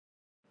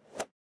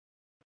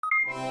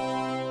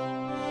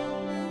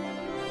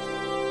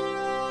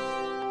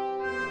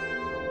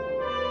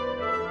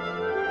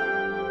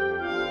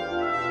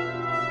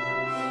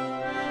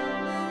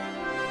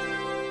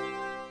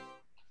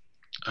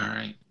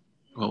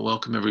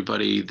Welcome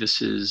everybody.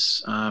 This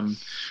is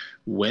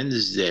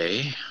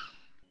Wednesday,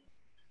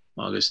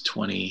 August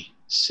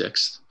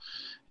 26th,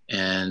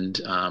 and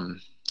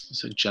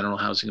it's a General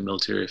Housing and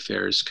Military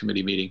Affairs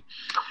Committee meeting.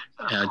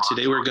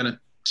 Today we're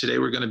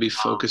gonna be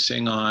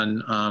focusing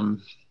on.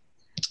 I'm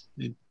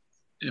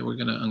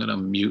gonna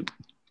mute.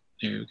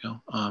 There you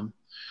go.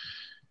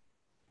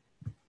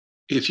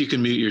 If you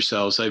can mute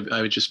yourselves,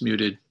 I just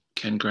muted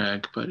Ken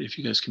Gregg, but if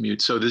you guys can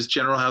mute. So this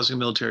General Housing and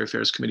Military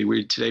Affairs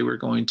Committee, today we're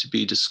going to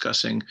be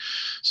discussing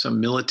some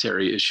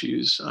military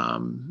issues.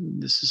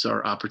 This is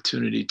our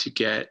opportunity to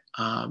get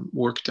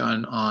work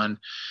done on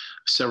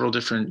several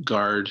different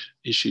Guard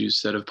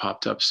issues that have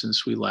popped up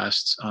since we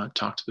last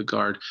talked to the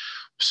Guard.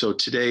 So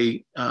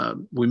today,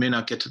 we may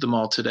not get to them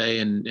all today,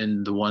 and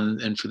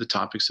for the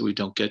topics that we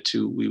don't get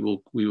to, we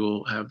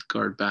will have the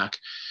Guard back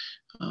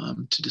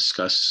to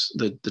discuss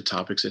the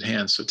topics at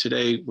hand. So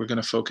today we're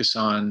going to focus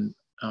on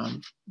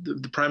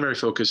the primary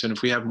focus, and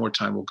if we have more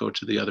time, we'll go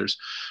to the others.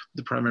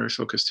 The primary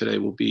focus today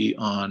will be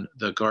on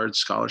the Guard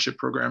Scholarship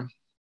Program.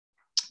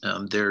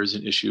 There's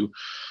an issue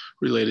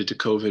related to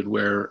COVID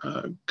where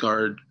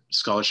Guard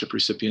scholarship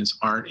recipients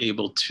aren't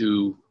able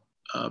to,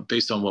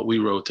 based on what we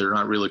wrote, they're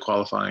not really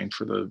qualifying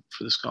for the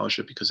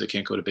scholarship because they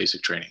can't go to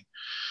basic training.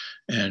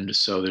 And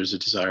so there's a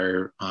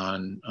desire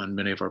on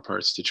many of our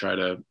parts to try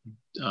to,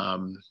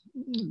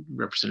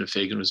 Representative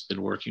Fagan has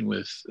been working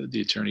with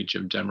the attorney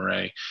Jim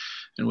Demaray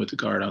and with the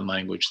Guard on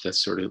language that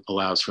sort of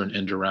allows for an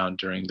end around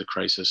during the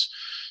crisis,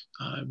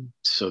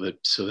 so that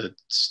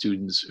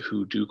students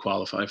who do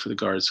qualify for the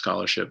Guard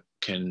scholarship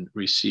can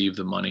receive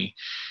the money,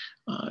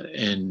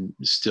 and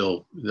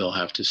still they'll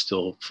have to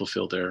still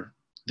fulfill their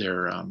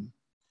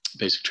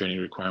basic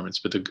training requirements.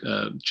 But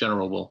the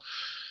general will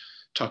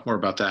talk more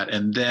about that,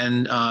 and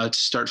then to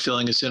start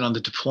filling us in on the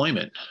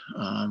deployment,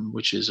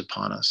 which is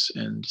upon us.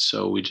 And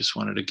so we just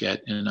wanted to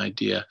get an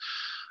idea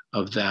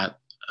of that,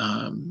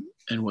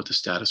 and what the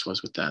status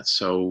was with that.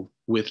 So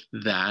with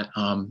that,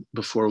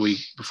 before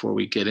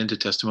we get into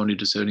testimony,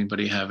 does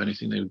anybody have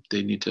anything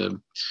they need to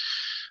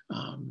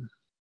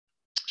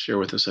share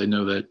with us? I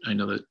know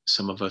that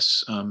some of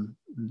us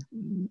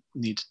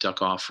need to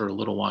duck off for a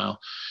little while,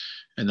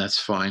 and that's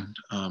fine.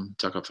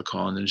 Duck off the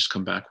call and then just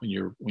come back when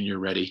you're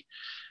ready.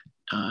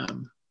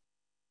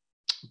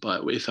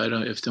 But if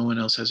no one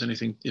has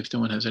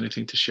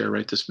anything to share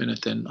right this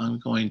minute, then I'm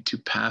going to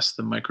pass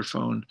the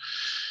microphone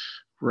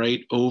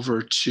right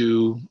over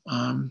to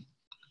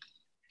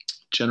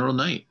General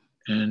Knight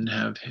and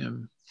have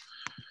him.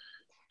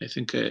 I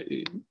think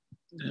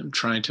I'm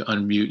trying to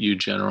unmute you,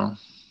 General.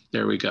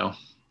 There we go.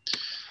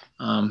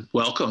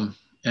 Welcome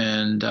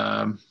and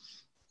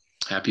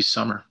happy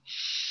summer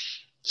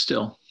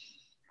still.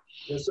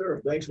 Yes,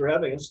 sir. Thanks for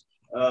having us.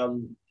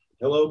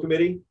 Hello,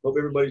 committee. Hope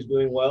everybody's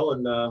doing well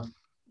and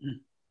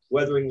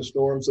weathering the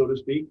storm, so to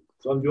speak.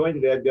 So I'm joined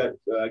today. I've got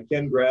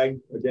Ken Gregg,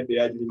 our Deputy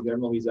Adjutant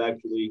General. He's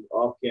actually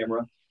off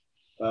camera.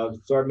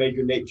 Sergeant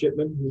Major Nate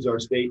Chipman, who's our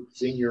state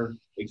senior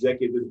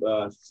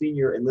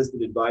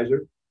enlisted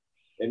advisor,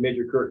 and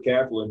Major Kurt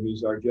Kaplan,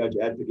 who's our Judge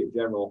Advocate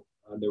General.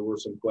 There were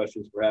some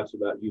questions perhaps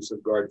about use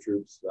of Guard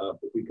troops.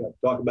 If we can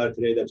talk about it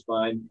today, that's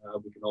fine.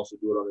 We can also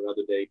do it on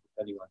another day,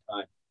 depending on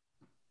time.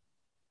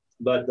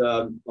 But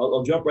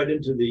I'll jump right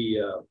into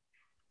the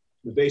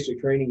basic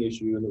training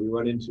issue and that we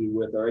run into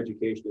with our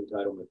education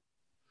entitlement.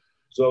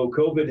 So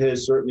COVID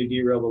has certainly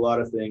derailed a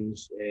lot of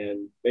things,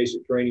 and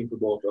basic training for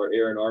both our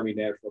Air and Army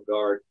National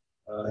Guard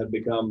have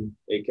become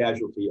a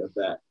casualty of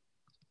that.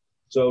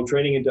 So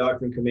training and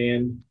doctrine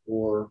command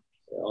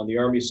on the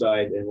Army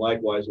side and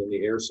likewise on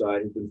the Air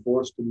side has been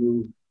forced to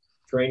move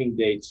training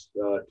dates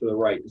to the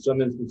right, in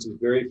some instances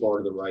very far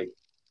to the right,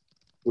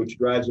 which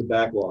drives a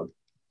backlog.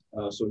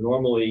 So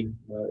normally,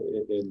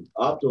 in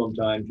optimum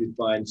times, you'd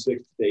find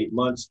 6 to 8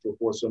 months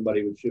before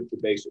somebody would shift to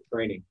basic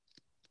training.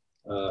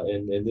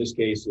 And in this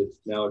case, it's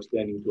now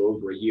extending to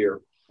over a year.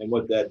 And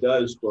what that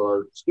does for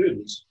our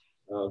students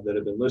that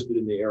have enlisted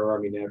in the Air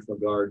Army National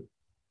Guard,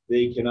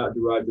 they cannot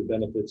derive the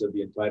benefits of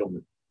the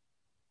entitlement.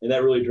 And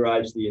that really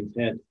drives the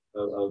intent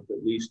of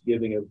at least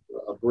giving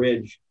a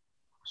bridge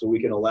so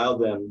we can allow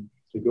them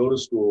to go to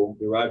school,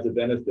 derive the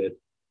benefit,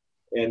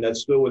 and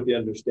that's still with the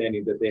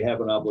understanding that they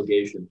have an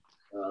obligation.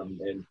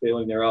 And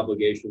failing their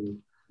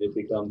obligation, it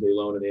becomes a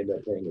loan and they end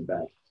up paying it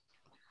back.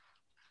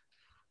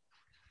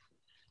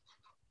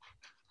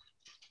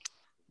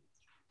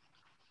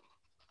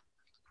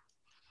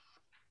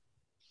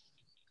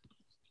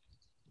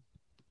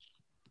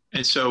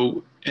 And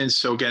so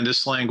again,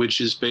 this language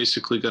is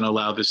basically going to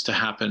allow this to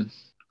happen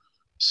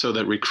so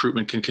that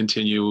recruitment can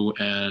continue,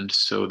 and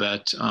so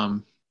that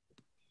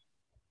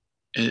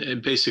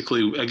and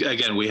basically,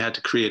 again, we had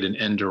to create an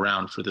end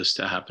around for this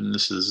to happen.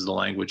 This is the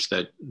language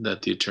that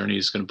the attorney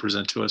is going to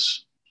present to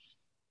us.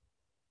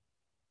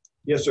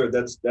 Yes, sir.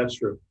 That's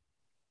true.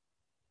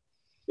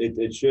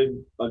 It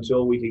should,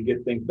 until we can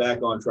get things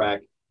back on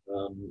track,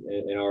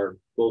 and our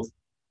both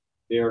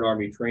Air and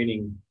Army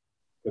training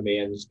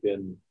commands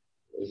can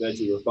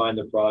eventually refine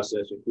the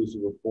process,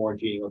 inclusive of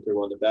quarantining until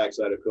we're on the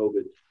backside of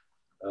COVID.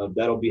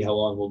 That'll be how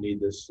long we'll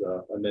need this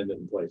amendment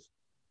in place.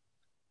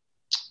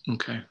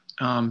 Okay.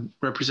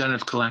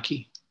 Representative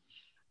Kalaki.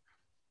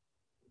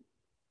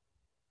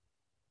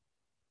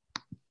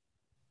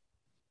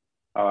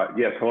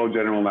 Yes, hello,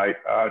 General Knight.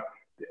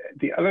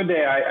 The other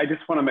day, I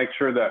just want to make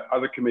sure that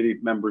other committee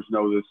members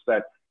know this,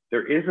 that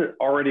there is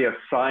already a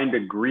signed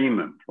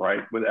agreement,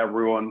 right, with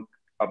everyone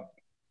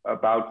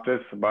about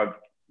this, about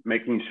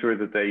making sure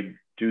that they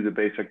do the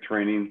basic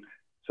training.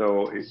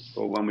 So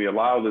when we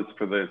allow this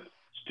for the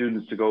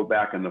students to go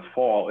back in the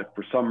fall, if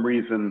for some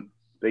reason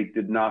they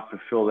did not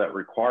fulfill that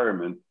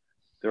requirement,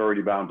 they're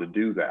already bound to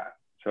do that.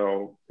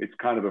 So it's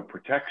kind of a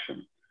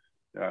protection.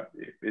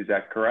 Is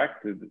that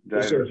correct? Did I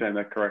understand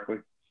that correctly?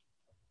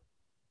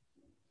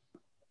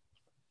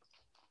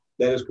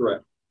 That is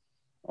correct.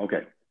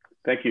 Okay,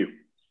 thank you.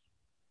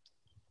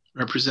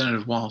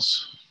 Representative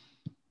Walz.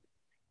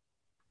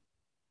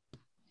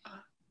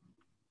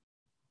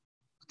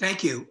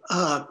 Thank you.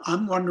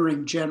 I'm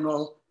wondering,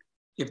 General,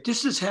 if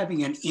this is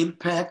having an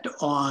impact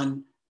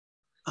on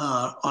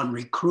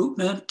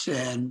recruitment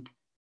and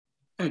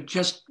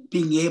just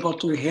being able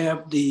to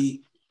have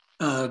the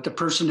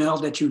personnel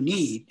that you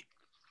need.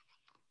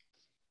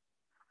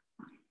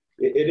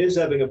 It is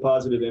having a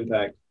positive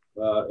impact.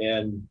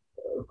 And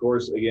of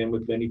course, again,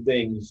 with many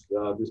things,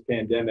 this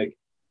pandemic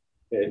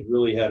has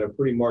really had a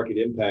pretty marked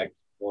impact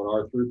on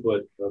our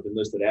throughput of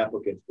enlisted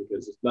applicants,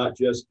 because it's not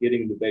just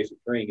getting the basic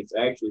training, it's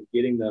actually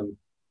getting them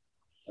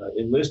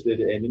enlisted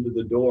and into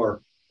the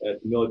door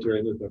at the military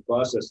enlistment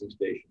processing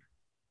station.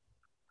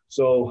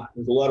 So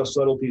there's a lot of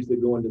subtleties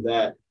that go into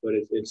that, but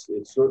it's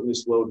certainly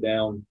slowed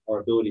down our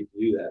ability to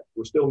do that.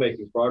 We're still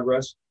making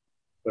progress,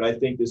 but I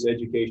think this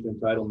education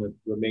entitlement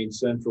remains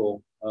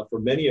central for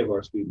many of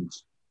our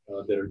students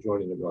that are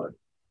joining the Guard.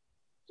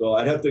 So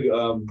I'd have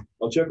to,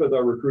 I'll check with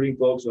our recruiting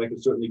folks, and I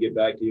can certainly get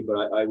back to you,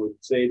 but I would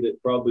say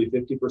that probably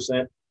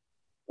 50%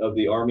 of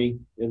the Army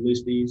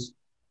enlistees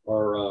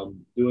are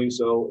doing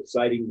so,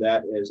 citing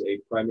that as a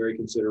primary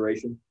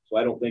consideration. So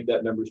I don't think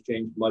that number's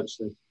changed much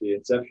since the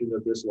inception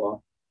of this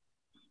law.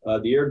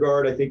 The Air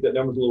Guard, I think that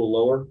number's a little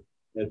lower.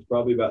 It's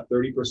probably about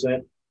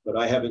 30%, but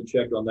I haven't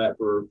checked on that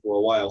for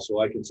a while,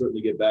 so I can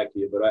certainly get back to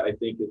you. But I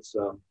think it's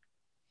a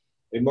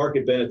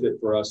market benefit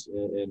for us,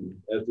 and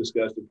as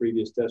discussed in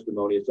previous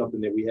testimony, it's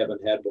something that we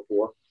haven't had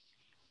before.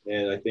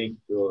 And I think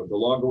the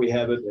longer we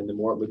have it and the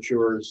more it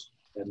matures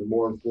and the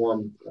more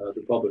informed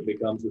the public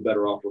becomes, the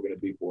better off we're going to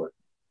be for it.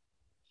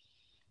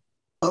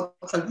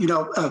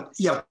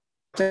 Yeah,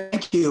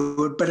 thank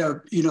you.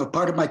 But,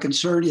 part of my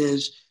concern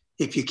is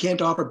if you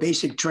can't offer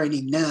basic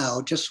training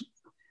now, just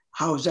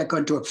how is that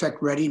going to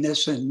affect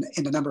readiness and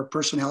the number of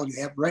personnel you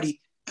have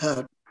ready?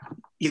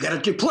 You got a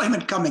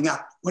deployment coming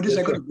up. What is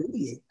that going to do to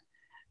you?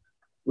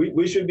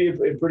 We should be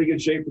in pretty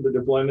good shape for the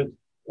deployment.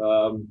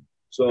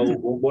 So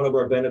one of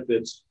our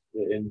benefits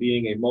in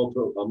being a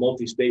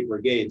multi-state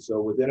brigade,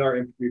 so within our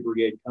infantry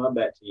brigade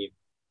combat team,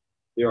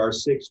 there are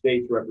 6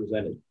 states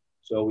represented.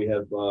 So we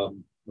have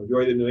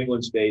majority of the New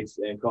England states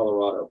and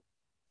Colorado.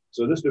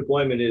 So this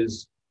deployment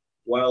is,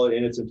 while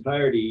in its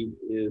entirety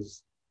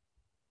is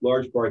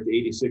large part the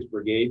 86th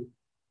Brigade,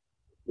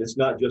 it's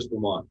not just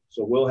Vermont.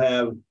 So we'll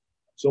have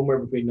somewhere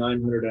between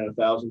 900 and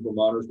 1,000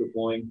 Vermonters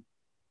deploying.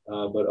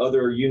 But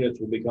other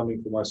units will be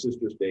coming from our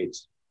sister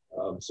states.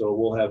 So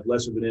we'll have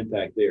less of an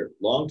impact there.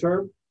 Long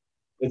term,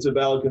 it's a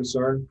valid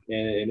concern,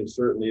 and it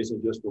certainly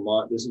isn't just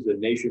Vermont. This is a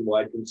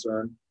nationwide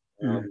concern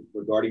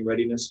regarding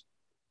readiness.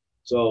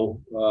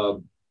 So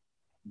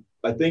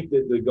I think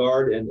that the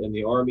Guard and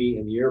the Army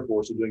and the Air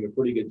Force are doing a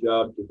pretty good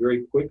job to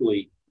very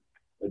quickly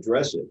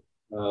address it.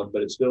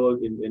 But it still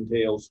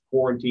entails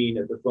quarantine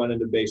at the front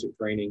end of basic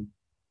training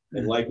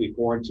and likely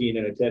quarantine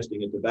and a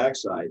testing at the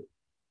backside.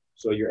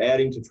 So you're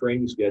adding to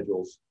training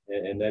schedules,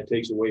 and that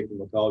takes away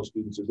from a college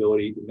student's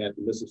ability to have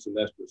to miss a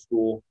semester of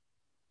school.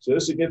 So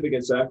there's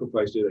significant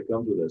sacrifice there that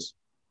comes with this.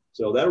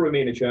 So that'll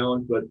remain a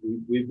challenge, but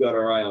we've got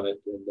our eye on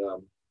it.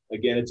 And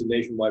again, it's a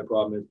nationwide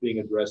problem. It's being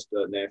addressed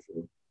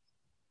nationally.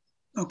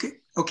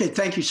 Okay.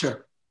 Thank you,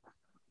 sir.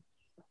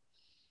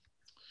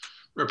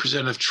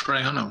 Representative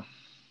Troiano.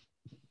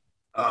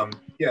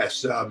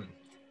 Yes,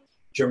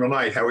 General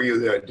Knight, how are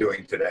you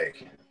doing today?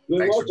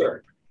 Good, well,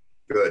 sir.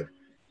 Good.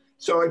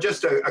 So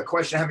just a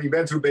question, having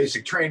been through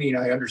basic training,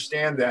 I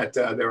understand that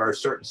there are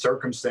certain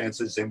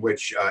circumstances in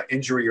which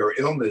injury or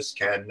illness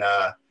can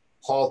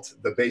halt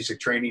the basic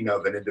training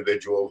of an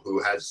individual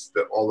who has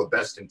all the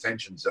best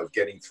intentions of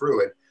getting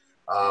through it.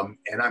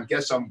 And I'm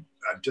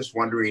just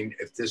wondering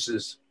if this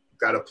has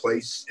got a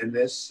place in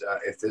this,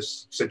 if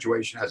this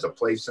situation has a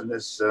place in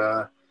this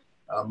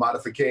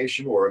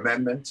modification or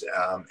amendment,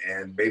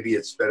 and maybe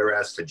it's better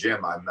asked to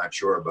Jim, I'm not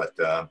sure, but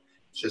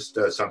it's just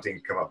something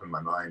that come up in my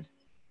mind.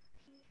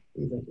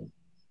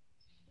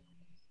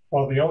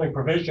 Well, the only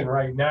provision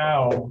right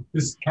now,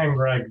 this is Ken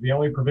Gregg, the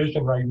only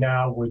provision right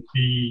now would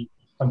be,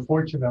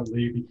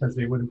 unfortunately, because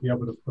they wouldn't be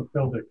able to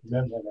fulfill their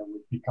commitment, and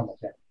would become a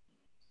debt.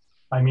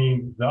 I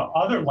mean, the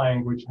other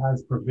language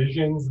has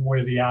provisions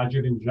where the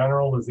Adjutant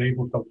General is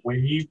able to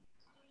waive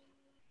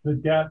the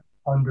debt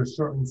under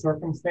certain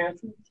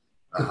circumstances,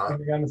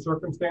 depending on the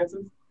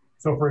circumstances.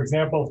 So for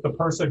example, if the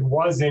person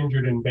was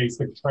injured in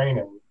basic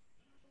training,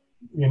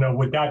 you know,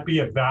 would that be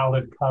a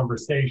valid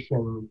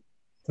conversation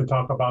to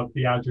talk about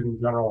the adjutant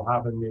general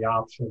having the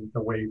option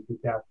to waive the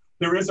death?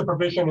 There is a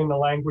provision in the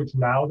language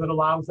now that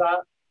allows that.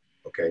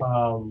 Okay.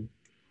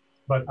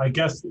 But I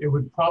guess it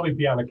would probably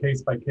be on a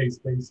case-by-case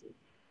basis.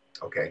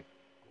 Okay.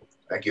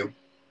 Thank you.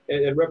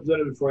 And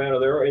Representative Troiano,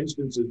 there are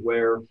instances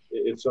where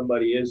if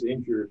somebody is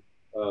injured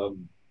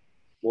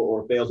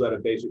or fails out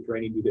of basic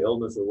training due to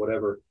illness or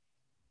whatever,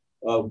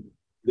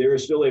 there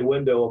is still a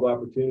window of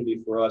opportunity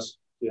for us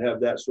to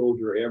have that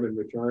soldier or airman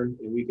return,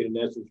 and we can in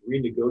essence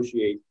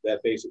renegotiate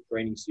that basic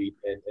training seat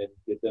and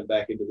get them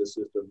back into the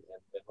system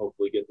and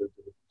hopefully get them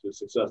to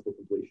successful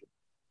completion.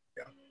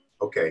 Yeah.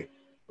 Okay.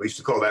 We used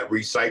to call that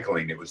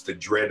recycling. It was the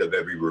dread of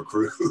every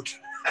recruit.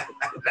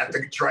 Not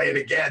to try it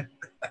again.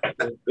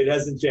 It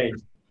hasn't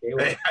changed.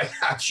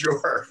 I'm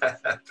sure.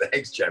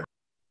 Thanks, Jim.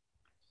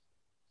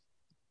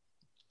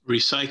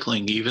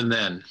 Recycling, even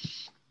then.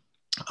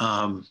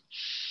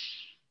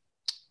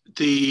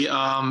 Is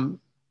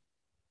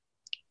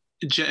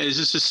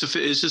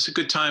this a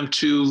good time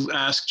to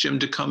ask Jim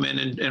to come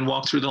in and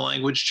walk through the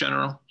language,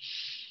 General?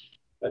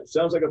 That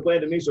sounds like a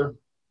plan to me, sir.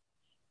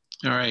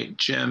 All right,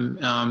 Jim.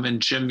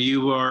 And Jim,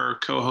 you are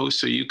co-host,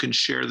 so you can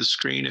share the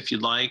screen if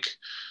you'd like.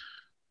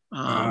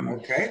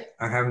 Okay,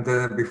 I haven't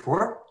done it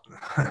before.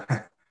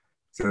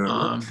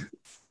 So,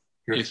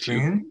 your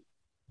screen.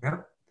 Yeah.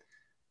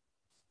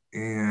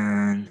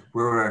 And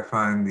where would I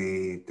find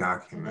the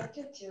document?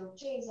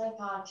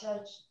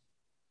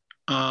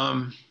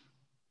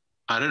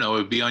 I don't know. It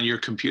would be on your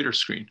computer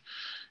screen.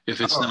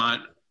 If it's not,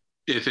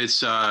 if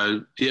it's,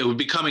 it would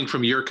be coming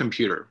from your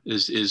computer.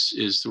 Is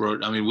the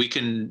road? I mean, we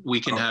can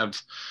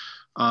have.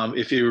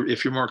 If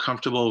you're more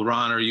comfortable,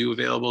 Ron, are you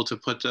available to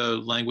put the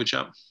language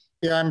up?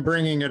 Yeah, I'm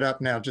bringing it up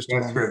now. Just a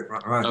That's moment.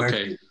 great. Ron,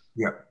 okay.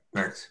 Yeah,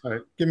 thanks. All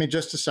right, give me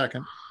just a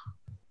second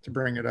to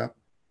bring it up.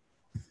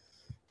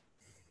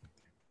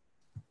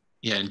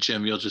 Yeah, and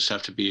Jim, you'll just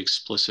have to be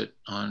explicit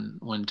on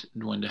when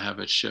to have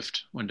it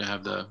shift, when to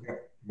have the. Yeah,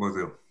 will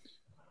do.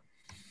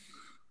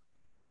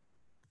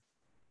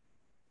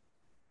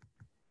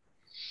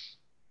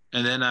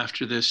 And then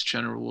after this,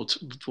 General,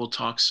 we'll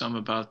talk some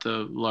about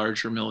the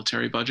larger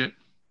military budget.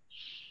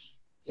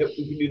 Yep,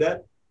 we can do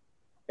that.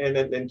 And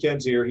then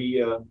Ken's here.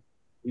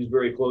 He's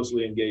very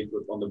closely engaged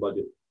on the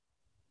budget.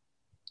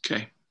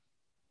 Okay.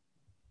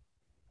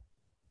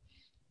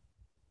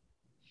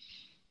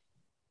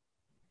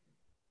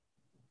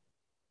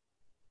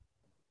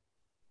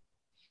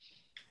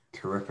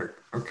 Terrific.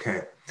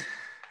 Okay.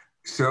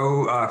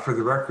 So for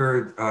the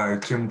record,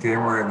 Jim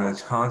Damer, the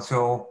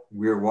council,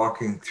 we're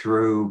walking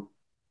through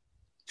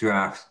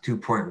draft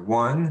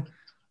 2.1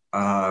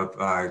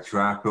 of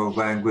draft bill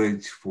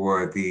language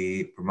for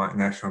the Vermont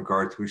National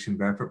Guard Tuition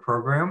Benefit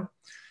Program.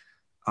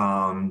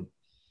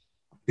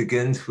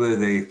 Begins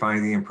with a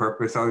finding and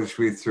purpose. I'll just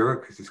read through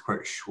it because it's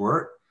quite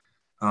short.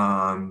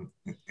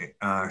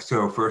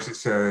 So first it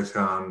says,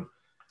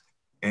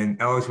 an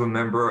eligible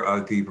member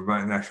of the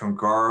Vermont National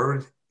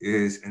Guard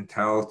is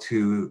entitled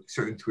to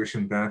certain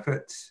tuition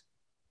benefits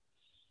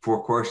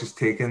for courses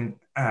taken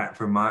at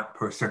Vermont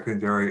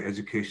post-secondary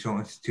educational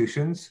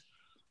institutions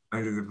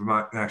under the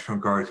Vermont National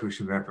Guard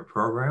Tuition Benefit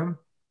Program.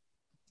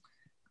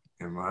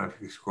 And Ron,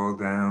 if you scroll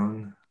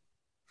down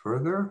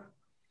further,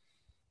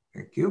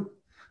 thank you.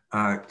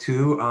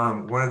 Two,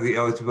 one of the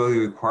eligibility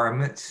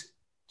requirements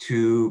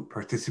to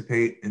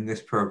participate in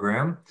this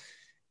program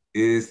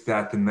is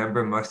that the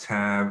member must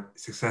have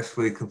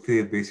successfully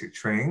completed basic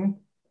training.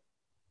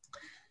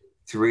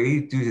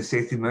 Three, due to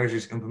safety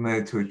measures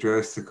implemented to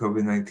address the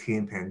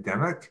COVID-19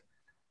 pandemic,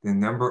 the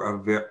number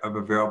of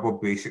available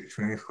basic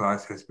training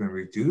slots has been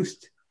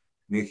reduced,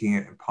 making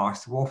it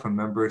impossible for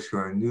members who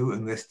are new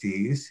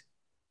enlistees,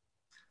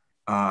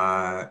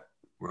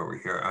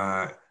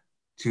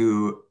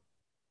 to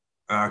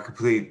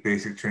complete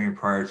basic training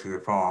prior to the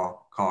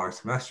fall college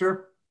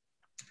semester.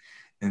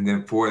 And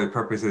then for the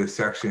purpose of this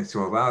section, to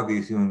allow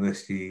these new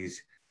enlistees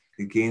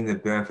to gain the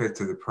benefits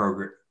of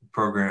the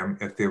program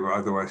if they were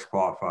otherwise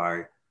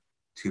qualified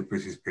to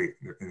participate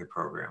in the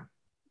program.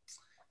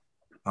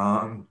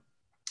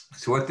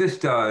 So what this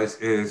does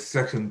is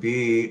Section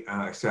B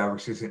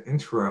establishes an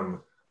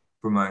interim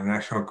Vermont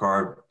National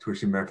Guard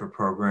Tuition Benefit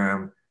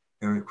Program.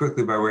 And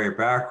quickly, by way of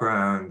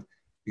background,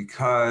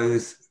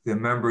 because the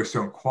members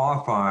don't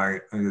qualify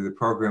under the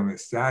program at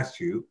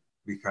statute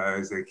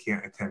because they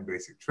can't attend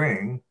basic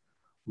training,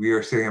 we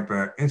are setting up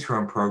an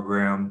interim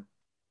program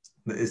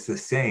that is the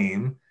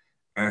same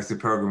as the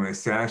program in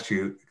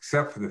statute,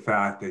 except for the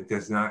fact that it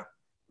does not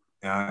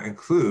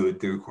include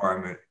the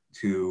requirement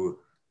to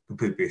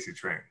complete basic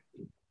training.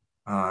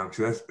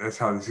 So that's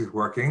how this is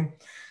working.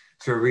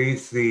 So it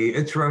reads, the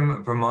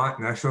interim Vermont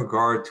National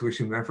Guard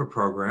Tuition Benefit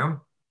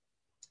Program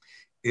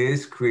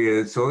is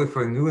created solely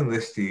for new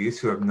enlistees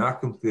who have not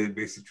completed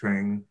basic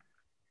training,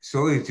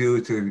 solely due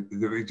to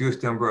the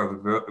reduced number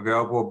of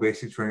available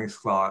basic training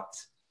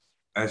slots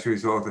as a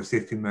result of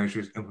safety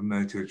measures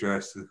implemented to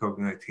address the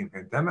COVID-19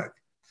 pandemic.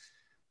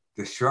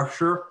 The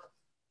structure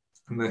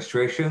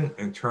Administration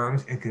and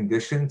terms and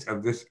conditions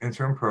of this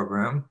interim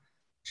program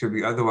should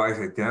be otherwise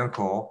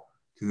identical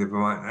to the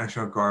Vermont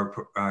National Guard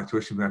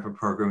tuition benefit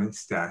program and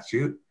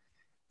statute,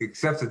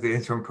 except that the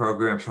interim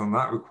program shall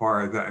not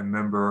require that a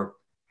member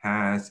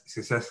has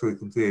successfully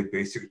completed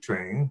basic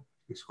training.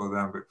 We scroll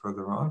down a bit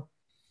further on.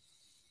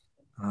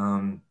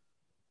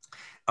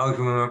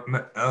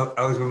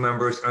 Eligible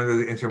members under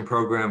the interim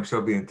program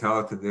shall be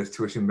entitled to this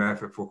tuition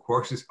benefit for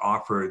courses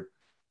offered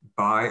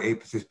by a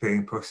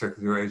participating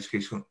post-secondary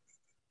educational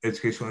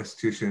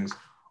institutions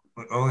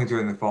only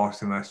during the fall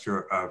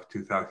semester of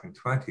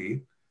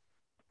 2020.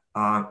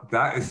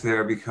 That is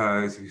there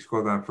because if you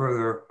scroll down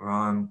further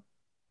on,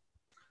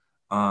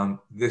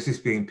 this is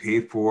being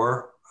paid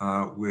for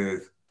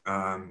with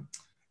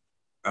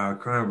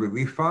current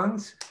relief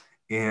funds,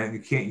 and you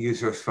can't use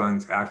those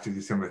funds after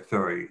December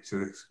 30. So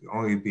this can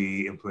only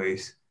be in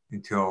place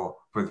until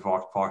for the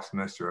fall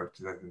semester of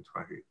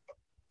 2020.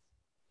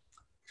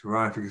 So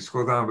Ron, if you can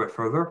scroll down a bit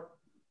further.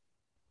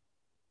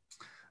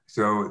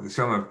 So the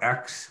sum of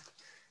X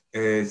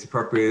is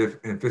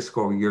appropriated in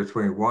fiscal year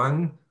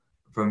 21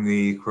 from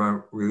the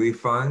current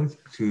relief fund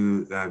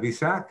to the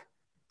VSAC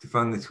to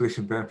fund the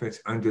tuition benefits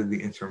under the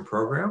interim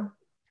program.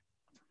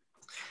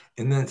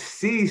 And then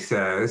C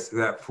says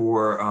that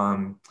for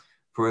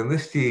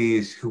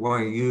enlistees who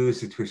want to use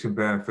the tuition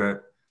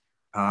benefit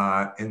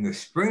in the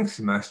spring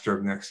semester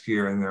of next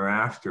year and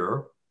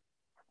thereafter,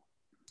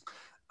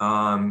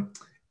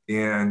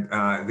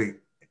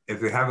 if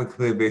they haven't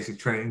completed basic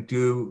training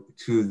due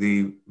to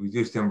the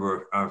reduced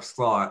number of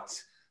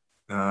slots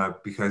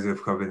because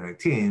of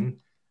COVID-19,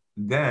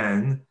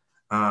 then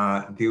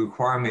the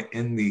requirement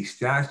in the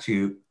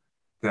statute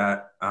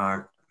that,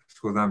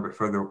 scroll down a bit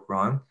further,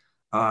 Ron,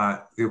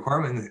 the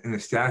requirement in the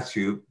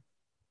statute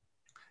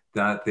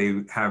that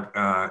they have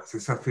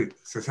successfully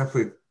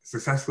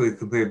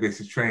completed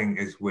basic training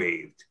is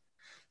waived.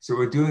 So what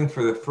we're doing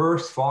for the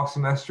first fall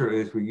semester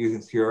is we're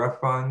using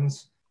CRF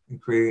funds and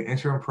creating an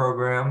interim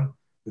program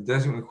that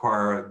doesn't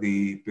require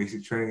the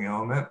basic training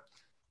element.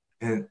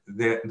 And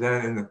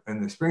then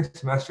in the spring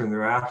semester and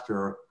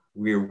thereafter,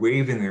 we are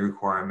waiving the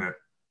requirement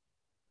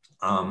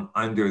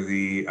under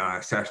the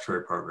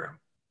statutory program.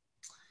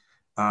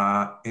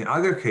 In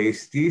other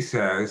case, D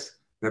says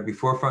that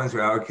before funds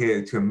are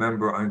allocated to a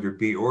member under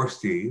B or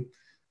C,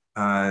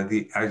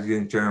 the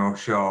Adjutant General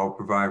shall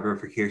provide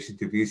verification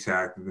to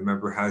VSAC that the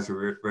member has a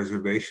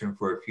reservation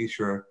for a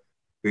future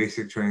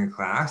basic training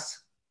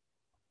class.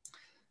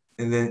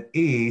 And then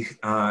E,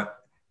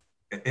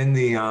 in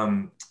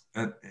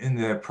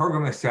the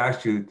program of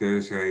statute,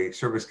 there's a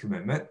service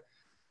commitment.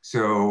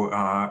 So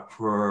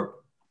for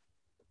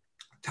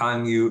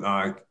time you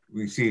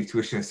receive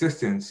tuition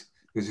assistance,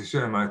 there's a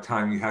certain amount of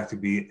time you have to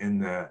be in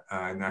the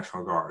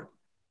National Guard.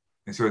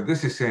 And so what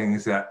this is saying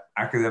is that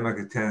academic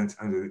attendance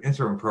under the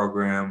interim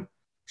program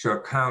shall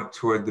count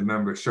toward the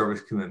member's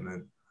service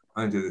commitment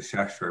under the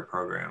statutory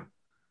program.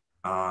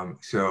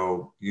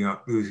 So you're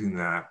not losing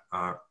that,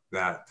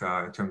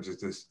 in terms of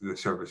the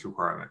service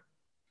requirement.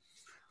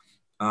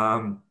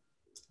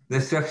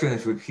 This section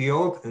is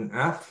repealed in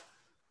F.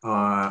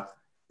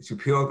 It's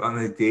repealed on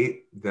the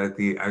date that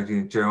the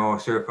Adjutant General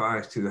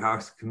certifies to the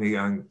House Committee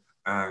on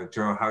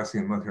General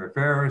Housing and Military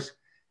Affairs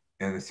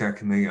and the Senate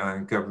Committee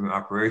on Government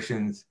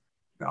Operations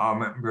that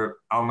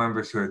all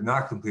members who have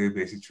not completed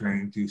basic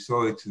training due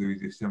solely to the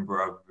reduced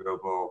number of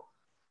available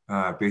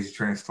basic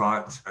training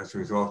slots as a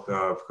result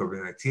of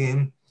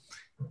COVID-19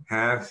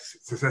 have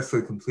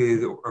successfully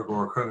completed or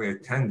are currently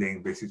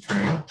attending basic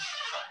training.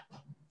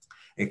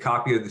 A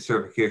copy of the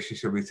certification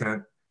shall be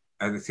sent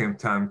at the same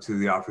time to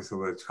the Office of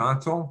Village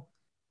Council.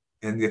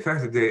 And the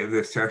effective date of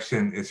this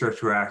section is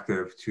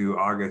retroactive to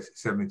August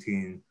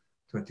 17,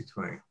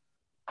 2020.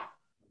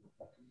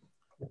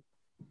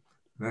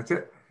 That's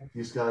it.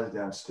 He's got it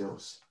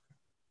downstairs.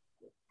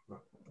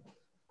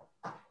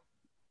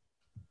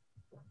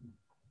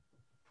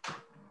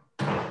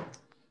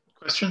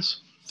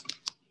 Questions?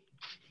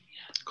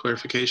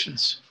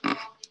 Clarifications?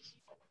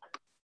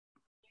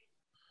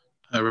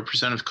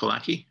 Representative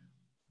Kolacki?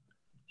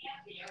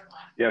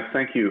 Yes,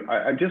 thank you.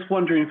 I'm just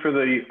wondering for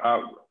the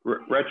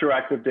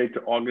retroactive date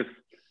to August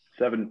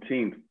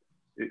 17th,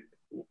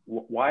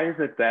 why is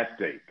it that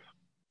date?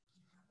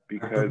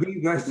 Because I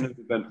believe that's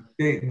the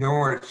date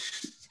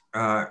Norwich,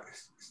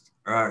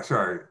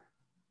 sorry.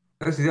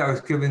 That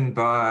was given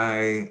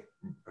by,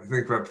 I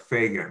think, Rep.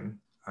 Fagan,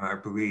 I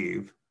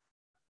believe,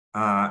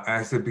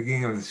 as the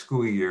beginning of the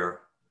school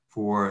year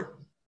for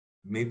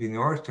maybe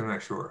Norwich, I'm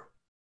not sure.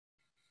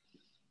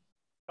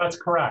 That's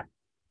correct.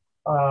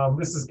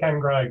 This is Ken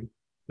Gregg.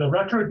 The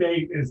retro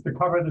date is to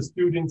cover the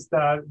students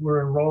that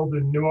were enrolled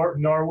in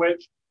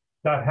Norwich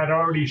that had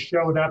already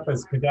showed up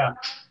as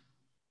cadets.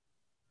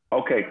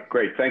 Okay,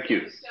 great, thank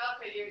you.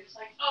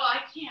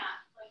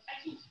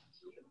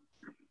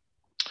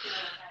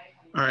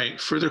 All right,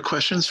 further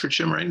questions for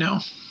Jim right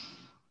now?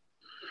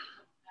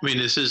 I mean,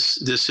 this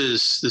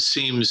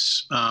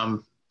seems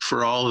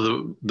for all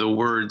of the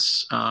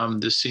words,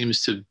 this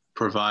seems to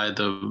provide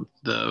the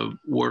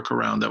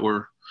workaround that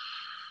we're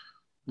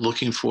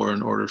looking for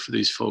in order for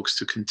these folks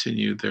to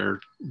continue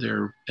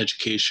their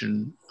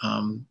education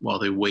while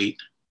they wait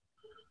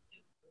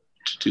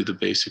to do the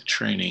basic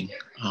training.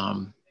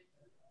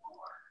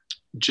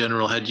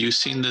 General, had you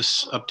seen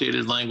this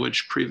updated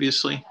language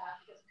previously?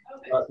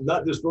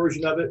 Not this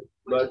version of it,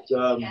 but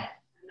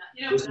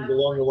this is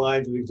along the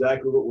lines of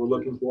exactly what we're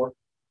looking for.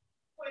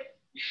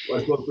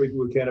 I spoke briefly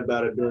with Ken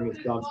about it during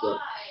his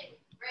construct.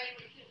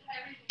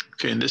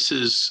 Okay, and this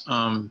is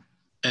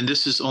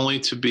only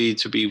to be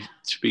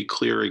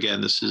clear again.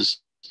 This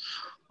is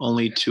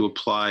only to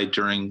apply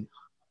during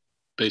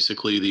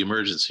basically the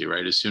emergency,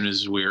 right? As soon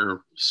as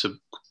we're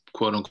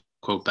quote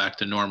unquote back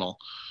to normal,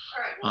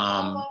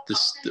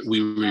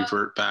 we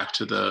revert back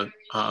to the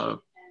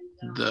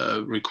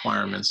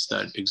requirements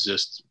that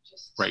exist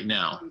right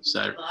now. Is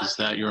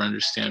that your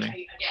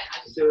understanding?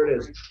 There it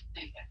is.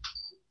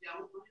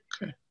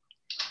 Okay.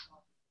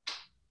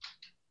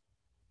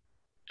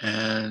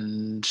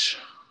 And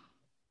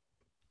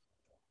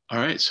all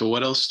right. So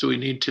what else do we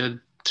need to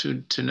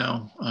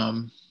know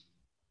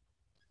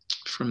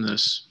from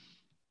this?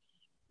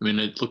 I mean,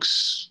 it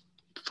looks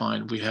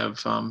fine. We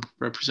have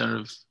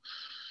Representative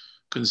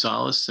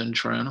Gonzalez and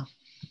Triano.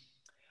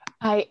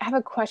 I have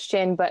a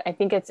question, but I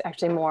think it's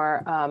actually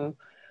more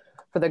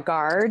for the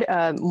Guard.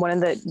 One of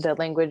the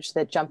language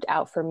that jumped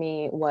out for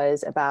me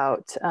was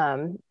about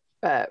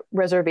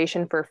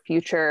reservation for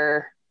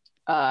future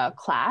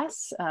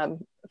class.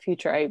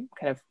 Future, I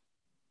kind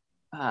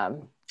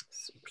of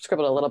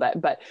scribbled a little bit,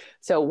 but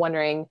so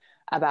wondering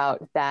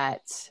about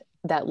that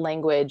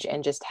language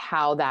and just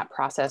how that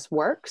process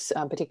works,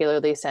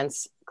 particularly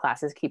since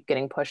classes keep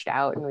getting pushed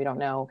out and we don't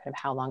know kind of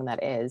how long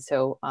that is.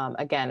 So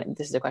again,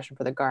 this is a question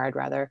for the Guard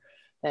rather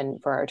than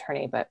for our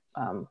attorney, but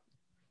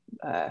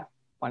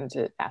wanted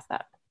to ask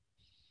that.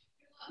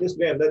 Yes,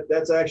 ma'am,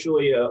 that's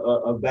actually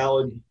a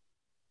valid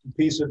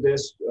piece of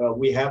this.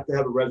 We have to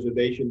have a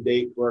reservation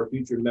date for our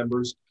future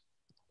members.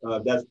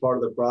 That's part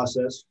of the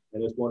process,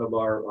 and it's one of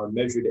our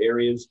measured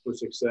areas for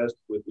success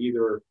with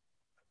either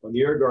on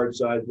the Air Guard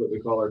side, what we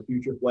call our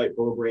future flight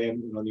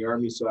program, and on the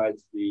Army side,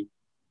 the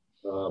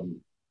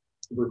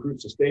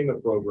recruit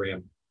sustainment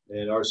program.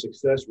 And our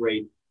success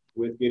rate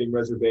with getting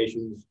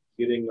reservations,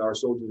 getting our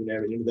soldiers and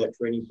everything into that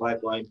training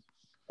pipeline,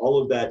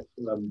 all of that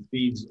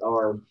feeds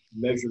our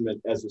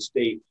measurement as a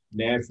state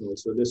nationally.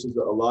 So this is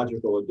a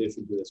logical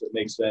addition to this. It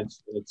makes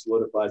sense, and it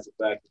solidifies the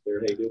fact that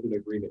there's an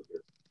agreement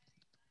here.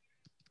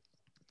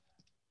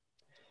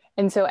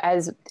 And so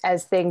as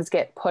things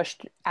get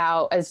pushed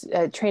out, as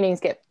trainings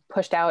get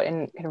pushed out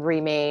and kind of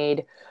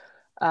remade,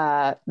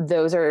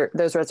 those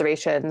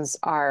reservations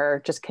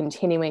are just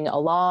continuing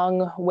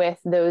along with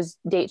those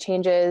date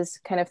changes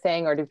kind of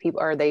thing, or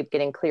are they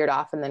getting cleared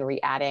off and then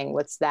re-adding?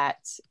 What's that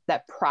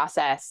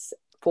process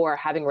for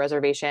having a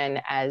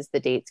reservation as the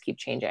dates keep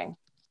changing?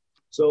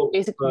 So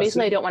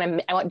basically, I don't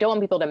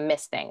want people to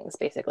miss things,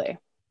 basically.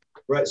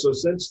 Right. So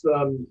since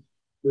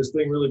this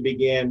thing really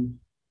began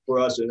for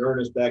us in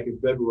earnest back in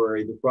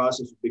February, the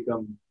process has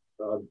become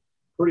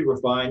pretty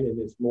refined, and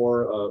it's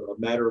more a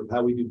matter of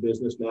how we do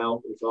business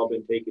now. It's all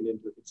been taken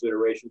into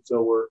consideration.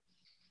 So we're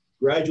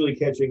gradually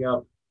catching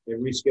up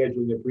and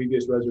rescheduling the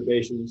previous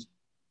reservations,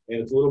 and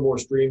it's a little more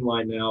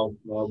streamlined now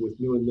with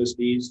new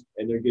enlistees,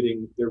 and they're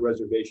getting their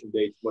reservation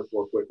dates much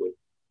more quickly.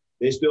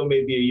 They still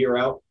may be a year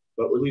out,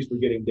 but at least we're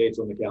getting dates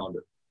on the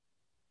calendar.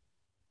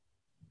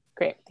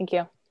 Great, thank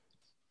you.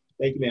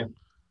 Thank you, ma'am.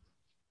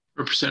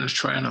 Representative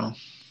Triano.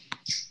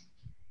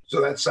 So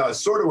that's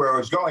sort of where I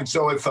was going.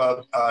 So if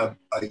a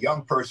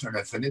young person, or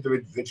if an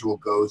individual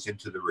goes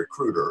into the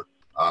recruiter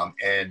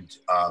and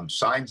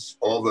signs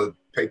all the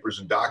papers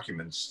and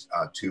documents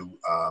to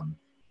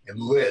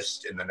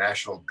enlist in the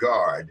National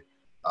Guard,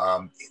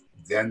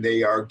 then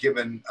they are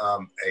given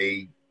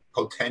a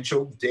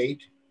potential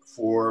date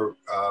for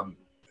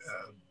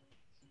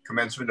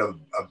commencement of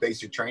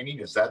basic training.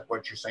 Is that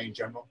what you're saying,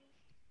 General?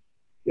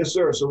 Yes,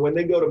 sir. So when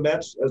they go to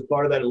MEPS as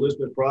part of that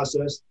enlistment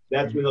process,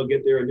 that's when they'll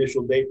get their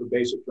initial date for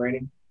basic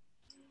training.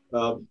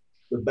 The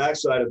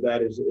backside of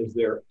that is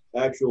their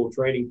actual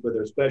training for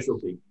their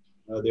specialty,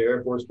 their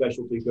Air Force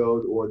specialty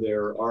code or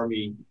their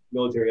Army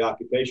military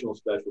occupational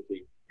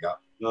specialty. Yeah.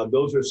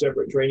 Those are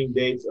separate training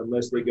dates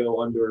unless they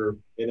go under,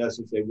 in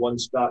essence, a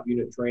one-stop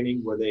unit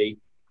training where they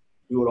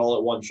do it all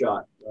at one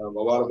shot. A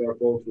lot of our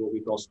folks, what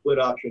we call split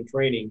option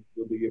training,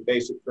 you'll do your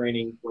basic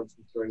training, for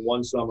instance, during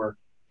one summer,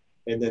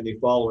 and then the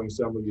following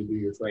summer you do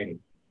your training.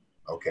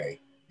 Okay,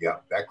 yeah,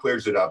 that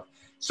clears it up.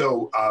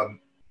 So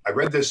I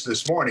read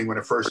this morning when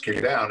it first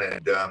came down,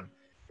 and it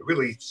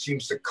really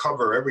seems to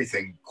cover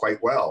everything quite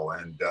well.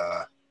 And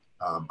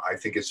I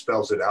think it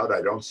spells it out.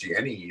 I don't see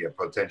any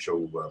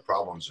potential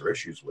problems or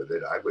issues with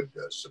it. I would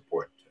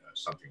support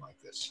something like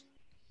this.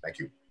 Thank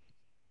you.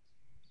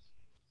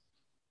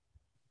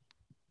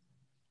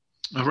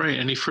 All right,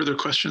 any further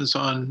questions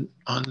on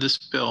this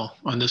bill,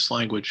 on this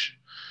language?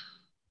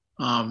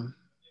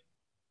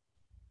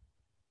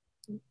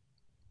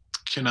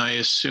 Can I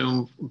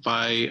assume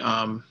by,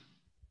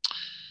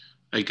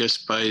 I guess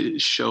by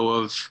show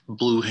of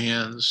blue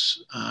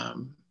hands,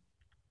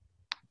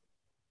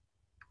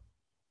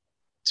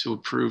 to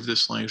approve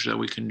this language, that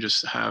we can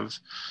just have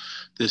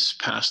this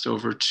passed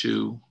over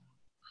to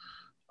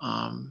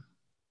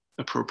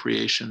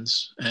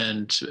appropriations,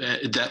 and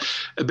that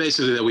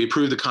basically that we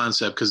approve the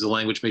concept, because the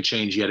language may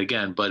change yet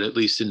again, but at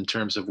least in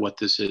terms of what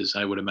this is,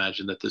 I would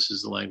imagine that this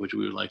is the language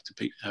we would like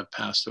to have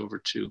passed over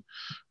to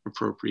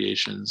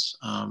appropriations.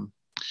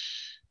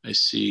 I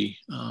see,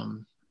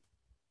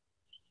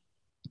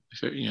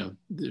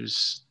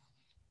 there's,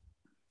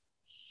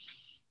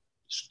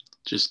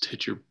 just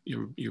hit your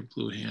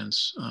blue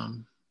hands.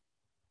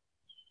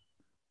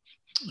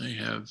 I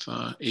have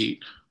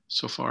 8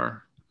 so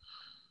far.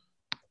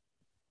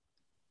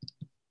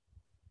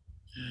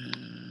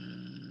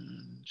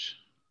 And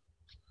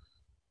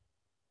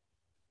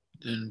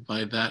then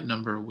by that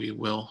number, we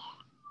will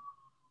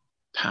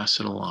pass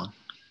it along.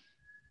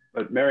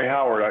 But Mary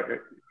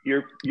Howard,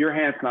 your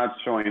hand's not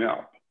showing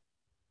up.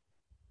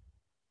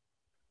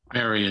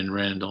 Mary and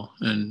Randall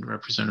and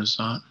Representative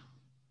Zott.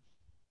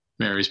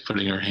 Mary's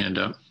putting her hand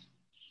up.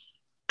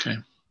 Okay.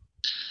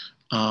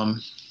 All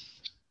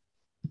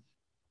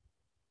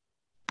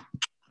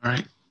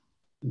right.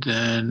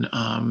 Then,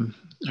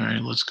 all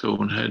right, let's go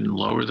ahead and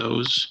lower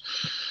those.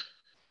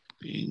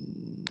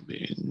 Bing,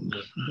 bing.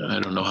 I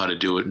don't know how to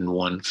do it in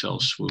one fell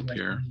swoop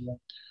here.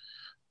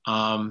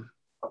 All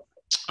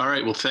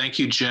right, well, thank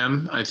you,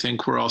 Jim. I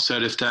think we're all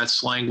set. If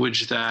that's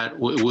language that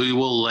we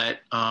will let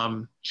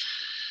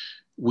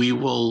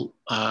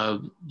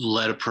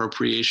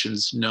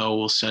appropriations know.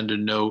 We'll send a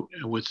note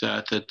with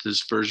that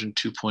this version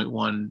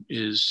 2.1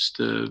 is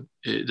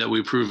that we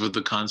approve of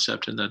the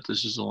concept, and that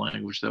this is the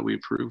language that we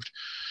approved.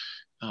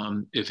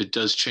 If it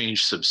does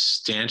change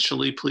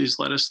substantially, please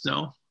let us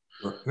know.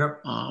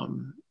 Yep.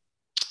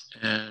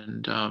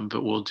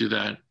 But we'll do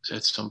that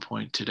at some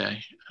point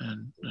today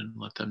and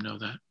let them know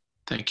that.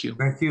 Thank you.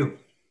 Thank you.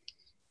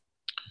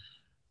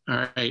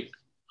 All right.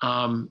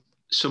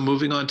 So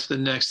moving on to the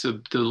next,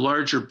 the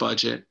larger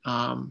budget.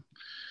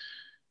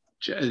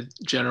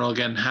 General,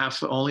 again,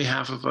 only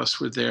half of us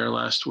were there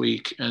last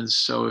week. And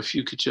so if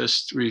you could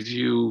just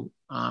review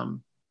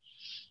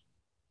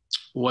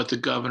what the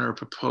governor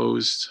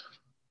proposed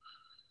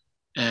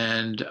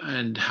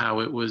and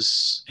how it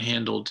was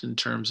handled in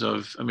terms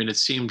of, I mean, it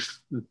seemed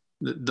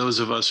those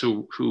of us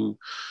who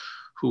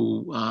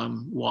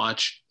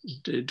watched,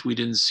 we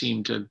didn't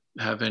seem to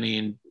have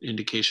any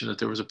indication that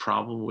there was a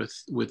problem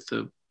with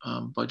the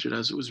budget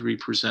as it was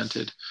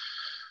represented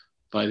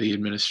by the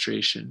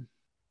administration.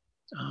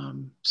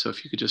 So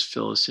if you could just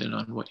fill us in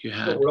on what you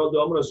had. So what I'll do,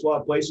 I'm going to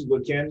swap places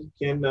with Ken.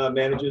 Ken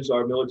manages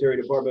our military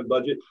department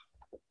budget,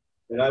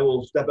 and I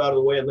will step out of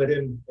the way and let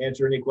him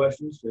answer any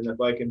questions. And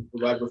if I can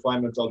provide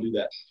refinements, I'll do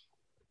that.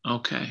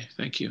 Okay,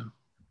 thank you.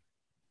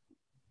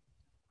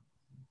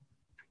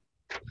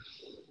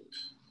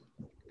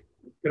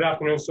 Good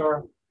afternoon,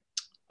 sir.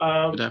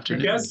 Good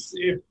afternoon. I guess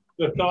if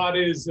the thought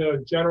is a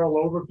general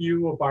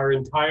overview of our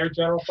entire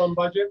general fund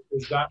budget,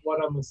 is that what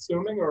I'm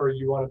assuming, or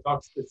you want to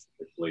talk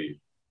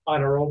specifically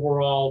on our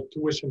overall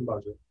tuition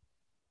budget?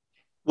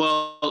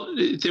 Well,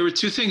 there were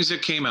 2 things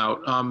that came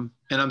out, and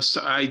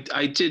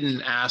I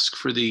didn't ask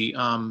for the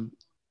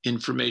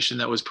information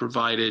that was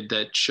provided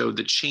that showed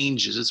the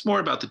changes. It's more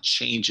about the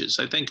changes.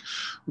 I think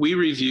we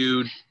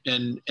reviewed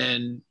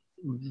and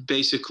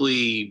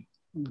basically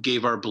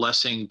gave our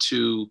blessing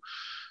to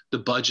the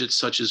budget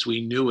such as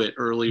we knew it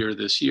earlier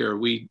this year.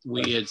 We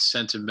had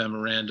sent a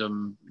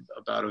memorandum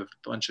about a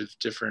bunch of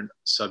different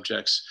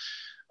subjects.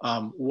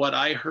 What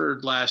I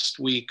heard last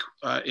week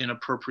in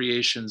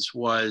appropriations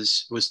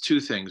was 2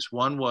 things.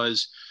 One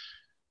was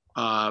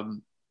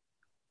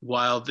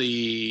while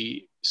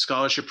the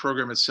scholarship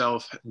program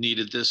itself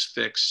needed this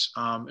fix,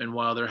 and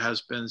while there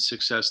has been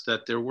success,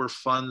 that there were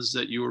funds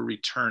that you were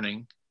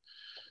returning,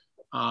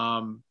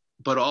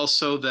 but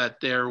also that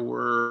there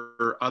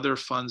were other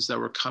funds that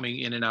were coming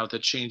in and out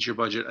that changed your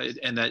budget.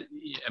 And that,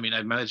 I mean, I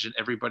imagine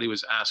everybody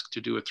was asked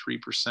to do a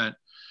 3%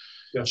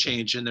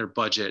 change in their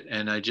budget.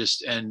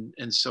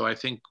 And so I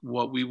think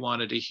what we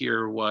wanted to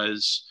hear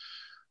was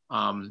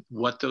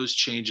what those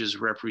changes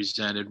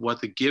represented,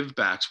 what the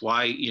givebacks,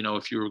 why,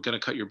 if you were going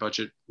to cut your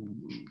budget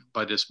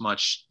by this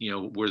much,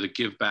 were the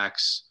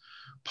givebacks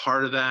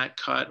part of that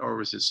cut, or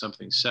was it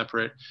something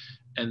separate?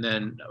 And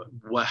then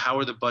how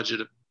are the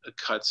budget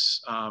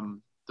cuts,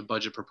 the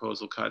budget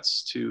proposal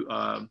cuts to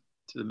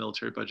the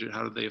military budget,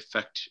 how do they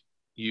affect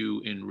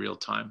you in real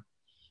time?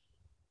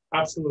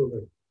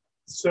 Absolutely.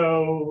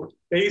 So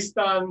based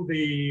on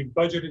the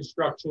budget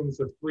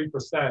instructions of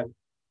 3%,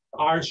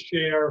 our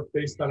share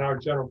based on our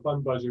general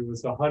fund budget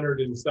was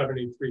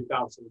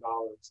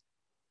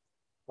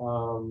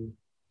 $173,000.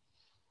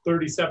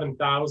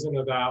 37,000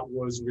 of that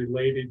was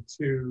related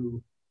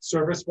to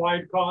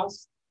service-wide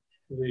costs,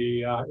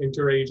 the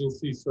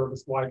interagency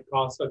service-wide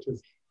costs such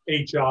as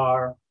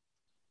HR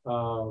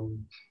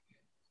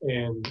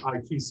and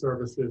IT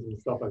services and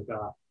stuff like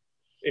that.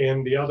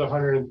 And the other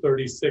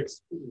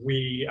 136,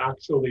 we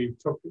actually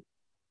took,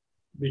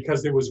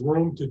 because there was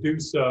room to do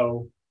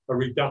so, a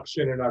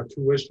reduction in our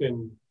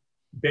tuition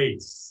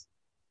base.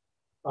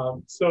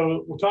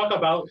 So we'll talk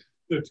about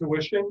the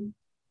tuition.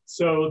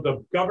 So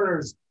the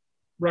governor's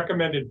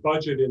recommended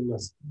budget in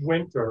this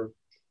winter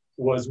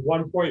was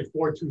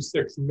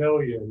 1.426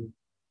 million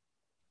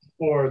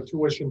for a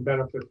tuition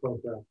benefit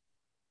program.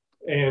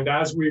 And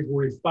as we've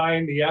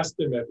refined the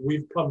estimate,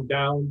 we've come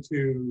down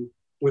to,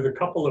 with a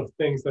couple of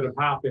things that have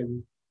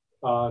happened.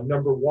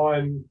 Number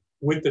one,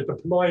 with the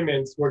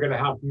deployments, we're going to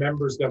have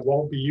members that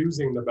won't be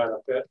using the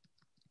benefit.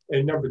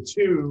 And number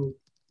two,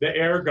 the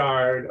Air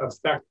Guard,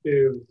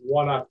 effective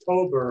 1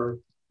 October,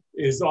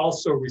 is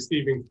also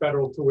receiving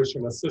federal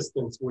tuition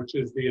assistance, which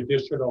is the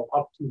additional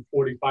up to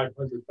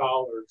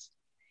 $4,500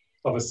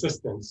 of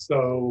assistance.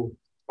 So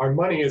our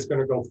money is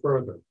going to go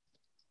further.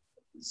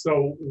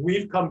 So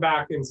we've come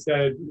back and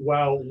said,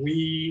 well,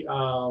 we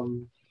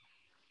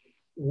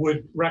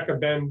would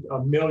recommend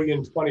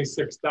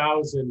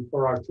 $1,026,000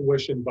 for our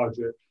tuition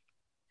budget,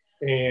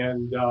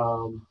 and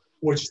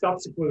which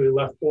subsequently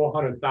left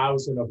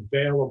 $400,000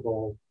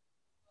 available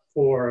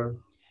for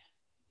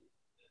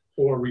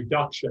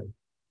reduction.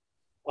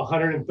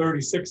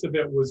 136 of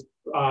it was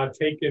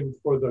taken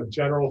for the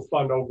general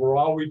fund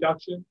overall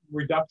reduction,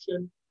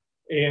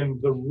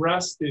 and the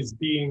rest is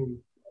being,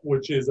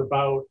 which is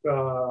about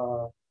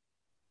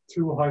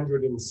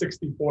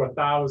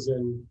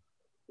 264,000,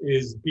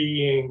 is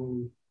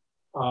being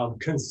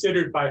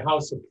considered by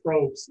House of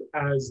Tropes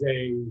as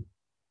a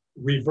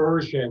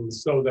reversion,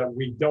 so that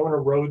we don't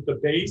erode the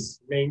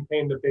base,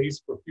 maintain the base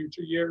for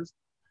future years,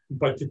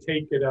 but to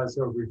take it as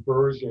a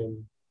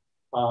reversion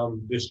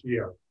this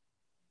year.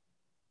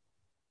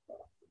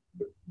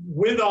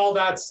 With all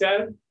that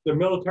said, the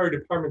military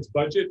department's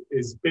budget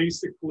is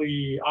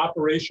basically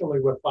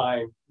operationally we're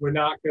fine. We're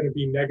not going to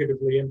be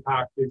negatively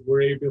impacted.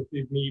 We're able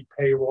to meet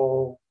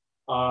payroll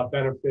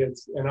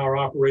benefits and our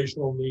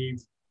operational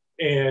needs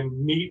and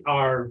meet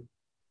our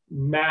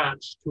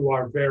match to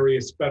our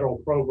various federal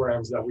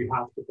programs that we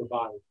have to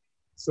provide.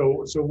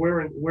 So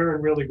we're in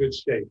really good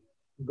shape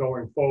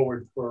going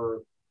forward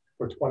for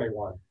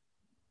 21.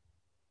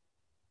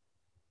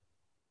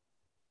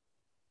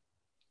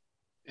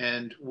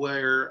 And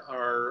where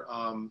are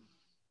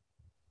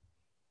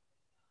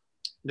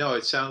no,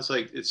 it sounds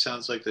like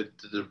the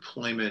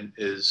deployment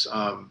is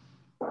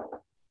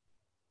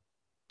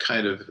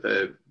kind of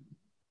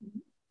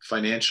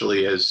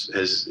financially as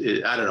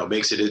I don't know,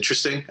 makes it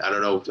interesting. I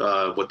don't know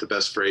what the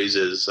best phrase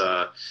is.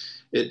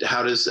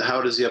 How does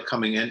the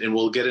upcoming, and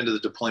we'll get into the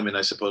deployment,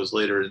 I suppose,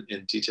 later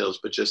in details,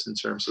 but just in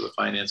terms of the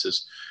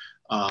finances,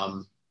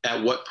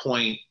 at what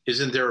point,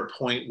 isn't there a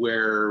point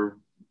where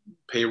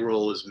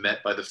payroll is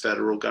met by the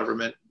federal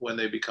government when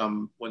they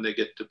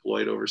get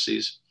deployed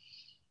overseas?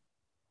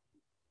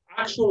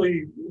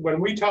 Actually, when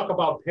we talk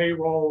about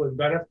payroll and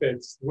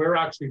benefits, we're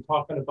actually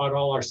talking about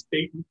all our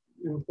state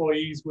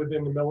employees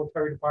within the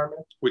military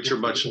department, which are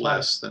much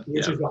less than,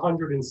 which is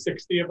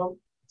 160 of them.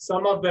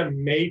 Some of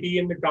them may be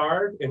in the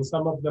Guard, and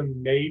some of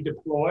them may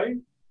deploy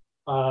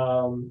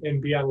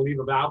and be on leave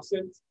of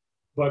absence.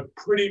 But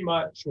pretty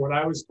much when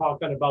I was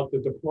talking about the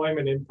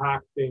deployment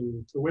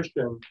impacting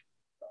tuition,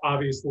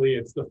 obviously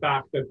it's the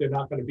fact that they're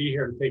not going to be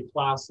here to take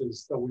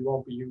classes, so we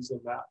won't be using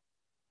that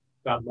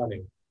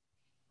money.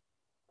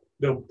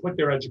 They'll put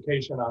their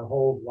education on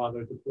hold while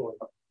they're deployed.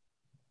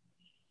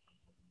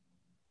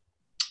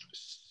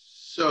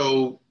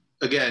 So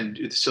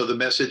again, so the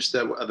message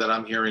that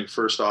I'm hearing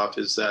first off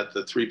is that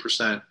the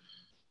 3%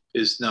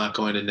 is not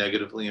going to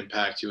negatively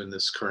impact you in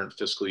this current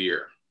fiscal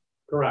year.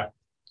 Correct.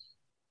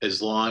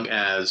 As long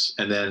as,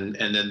 and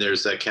then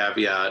there's that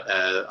caveat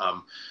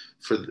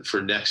for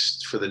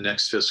the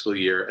next fiscal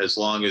year, as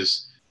long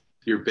as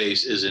your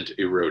base isn't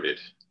eroded.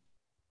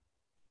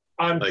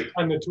 On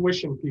the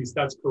tuition piece,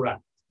 that's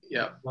correct.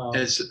 Yeah.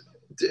 Does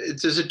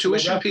a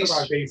tuition piece? The rest of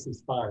our base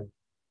is fine.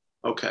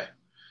 Okay.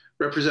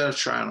 Representative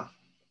Triano.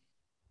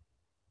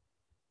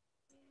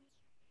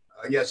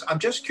 Yes, I'm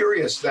just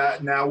curious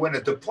that now when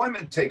a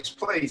deployment takes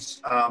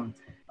place,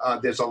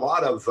 there's a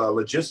lot of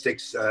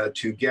logistics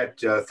to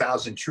get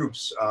 1,000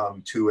 troops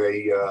to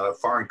a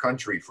foreign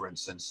country, for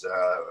instance,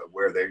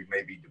 where they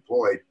may be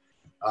deployed.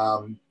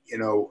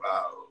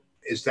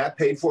 Is that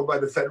paid for by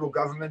the federal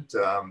government?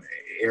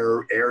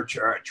 Air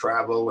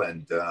travel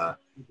and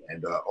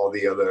all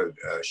the other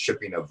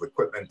shipping of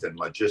equipment and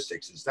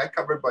logistics, is that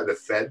covered by the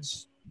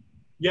feds?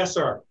 Yes,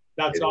 sir.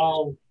 That's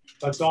all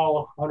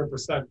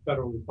 100%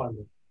 federally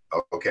funded.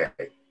 Okay,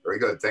 very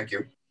good. Thank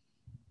you.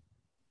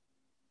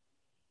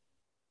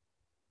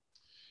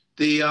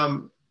 The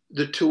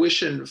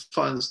tuition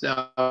funds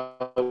now,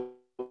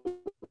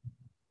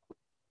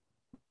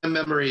 my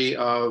memory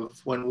of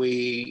when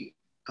we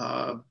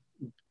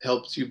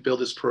helped you build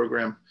this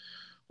program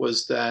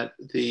was that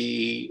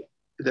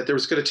there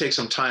was going to take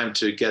some time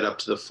to get up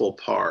to the full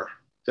par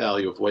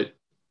value of what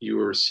you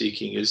were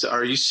seeking.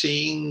 Are you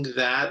seeing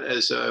that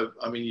as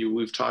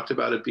we've talked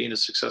about it being a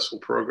successful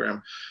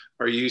program.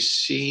 Are you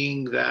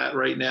seeing that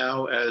right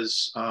now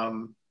as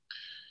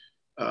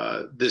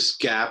this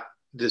gap,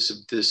 the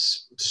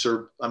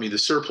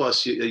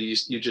surplus,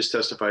 you just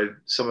testified,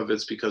 some of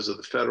it's because of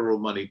the federal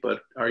money,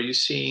 but are you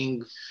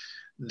seeing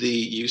the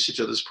usage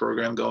of this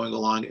program going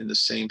along in the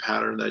same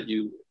pattern that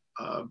you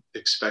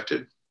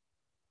expected?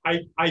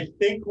 I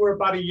think we're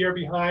about a year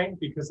behind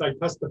because I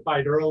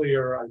testified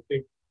earlier, I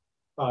think,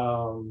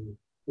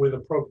 with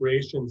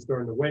appropriations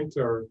during the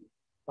winter.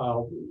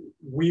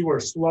 We were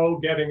slow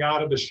getting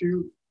out of the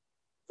chute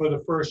for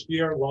the first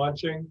year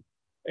launching,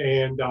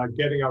 and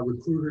getting our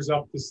recruiters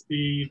up to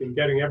speed and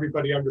getting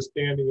everybody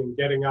understanding and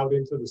getting out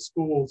into the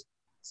schools.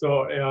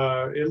 So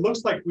it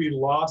looks like we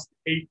lost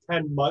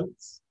 8-10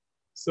 months.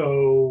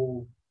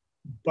 So,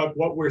 but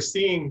what we're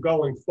seeing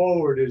going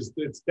forward is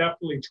it's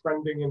definitely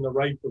trending in the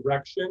right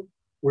direction.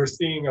 We're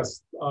seeing a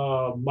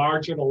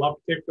marginal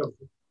uptick of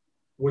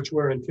which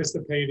we're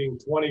anticipating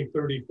 20,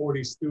 30,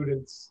 40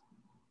 students,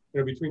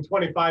 between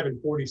 25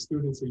 and 40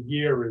 students a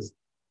year is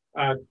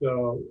at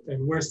the,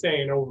 and we're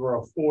saying over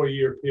a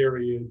 4-year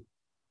period,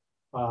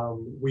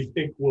 we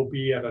think we'll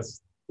be at a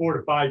 4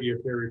 to 5 year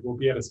period, we'll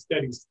be at a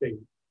steady state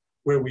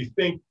where we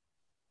think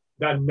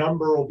that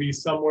number will be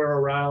somewhere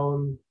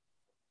around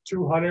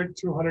 200,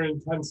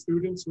 210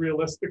 students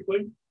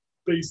realistically,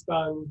 based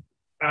on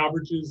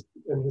averages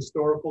and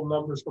historical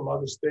numbers from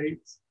other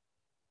states.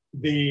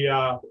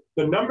 The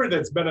number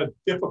that's been a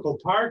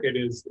difficult target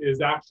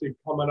is actually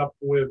coming up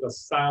with a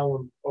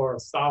sound or a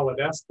solid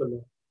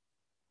estimate,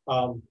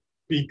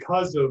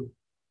 because of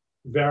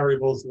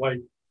variables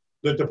like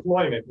the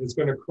deployment is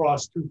going to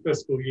cross 2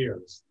 fiscal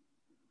years.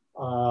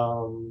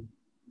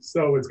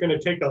 So it's going to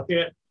take a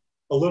hit,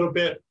 a little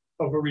bit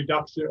of a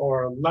reduction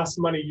or less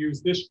money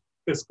used this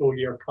fiscal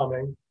year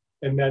coming,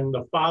 and then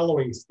the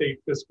following state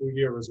fiscal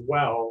year as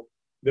well,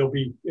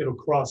 it'll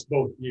cross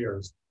both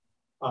years.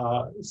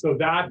 So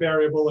that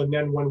variable, and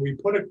then when we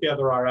put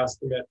together our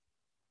estimate,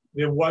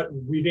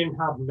 we didn't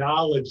have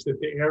knowledge that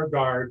the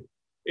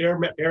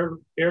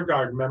Air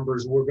Guard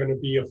members were going to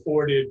be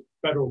afforded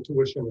federal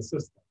tuition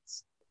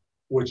assistance,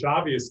 which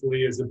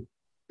obviously is a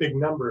big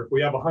number. If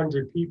we have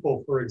 100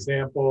 people, for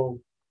example,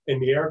 in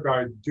the Air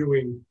Guard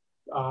doing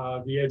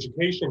the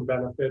education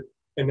benefit,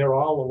 and they're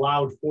all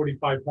allowed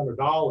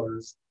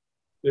 $4,500,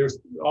 there's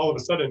all of a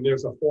sudden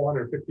there's a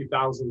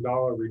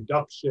 $450,000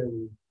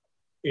 reduction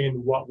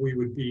in what we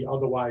would be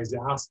otherwise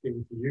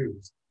asking to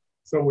use.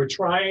 So we're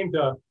trying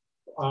to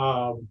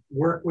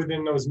work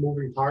within those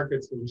moving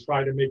targets and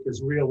try to make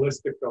as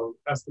realistic an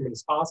estimate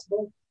as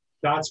possible.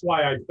 That's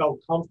why I felt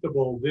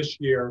comfortable this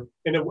year,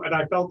 and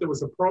I felt it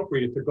was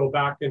appropriate to go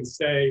back and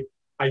say,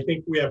 I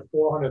think we have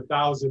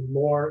 400,000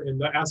 more in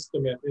the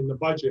estimate in the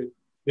budget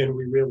than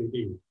we really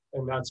need.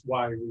 And that's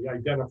why we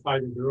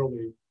identified it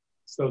early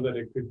so that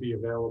it could be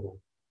available.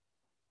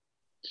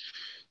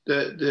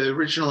 The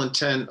original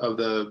intent of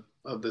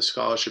the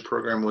scholarship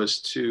program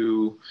was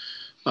to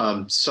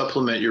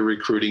supplement your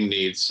recruiting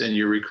needs, and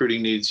your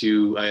recruiting needs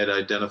I had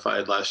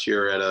identified last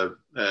year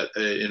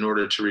in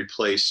order to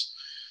replace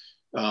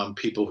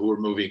people who were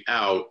moving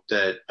out.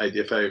 That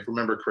if I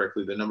remember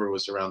correctly, the number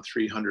was around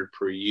 300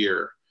 per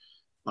year.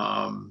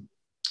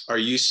 Are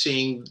you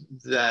seeing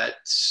that?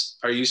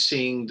 Are you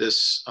seeing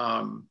this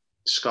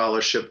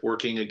scholarship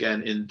working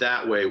again in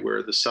that way, where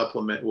it's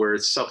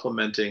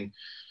supplementing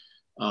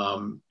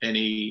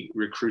any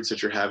recruits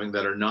that you're having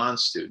that are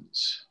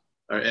non-students?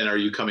 And are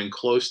you coming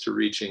close to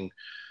reaching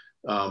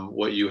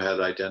what you had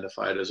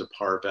identified as a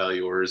par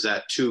value, or is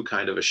that too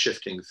kind of a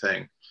shifting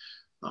thing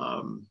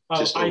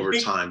just over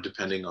time,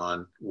 depending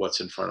on what's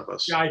in front of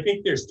us? Yeah, I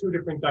think there's 2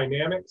 different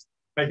dynamics.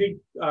 I think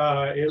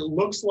it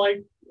looks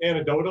like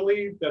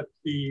anecdotally that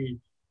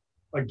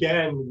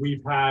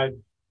we've had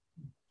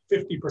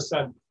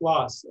 50%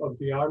 plus of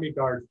the Army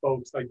Guard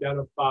folks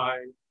identify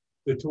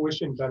the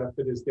tuition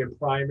benefit as their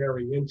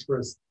primary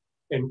interest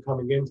in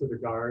coming into the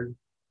Guard.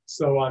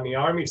 So on the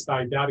Army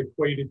side, that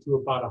equated to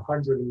about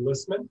 100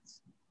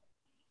 enlistments.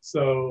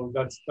 So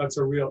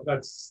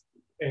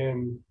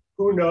and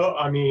who knows,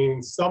 I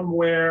mean,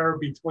 somewhere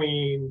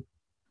between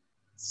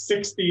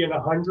 60 and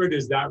 100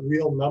 is that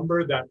real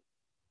number that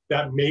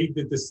made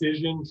the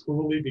decision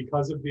truly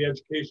because of the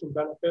education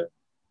benefit.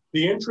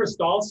 The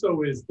interest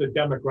also is the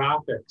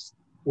demographics.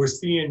 We're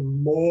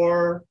seeing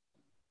more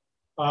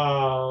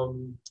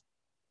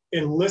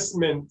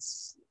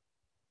enlistments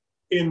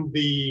in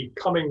the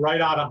coming right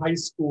out of high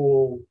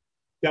school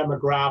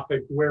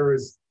demographic,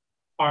 whereas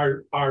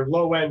our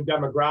low-end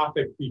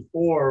demographic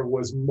before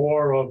was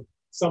more of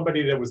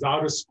somebody that was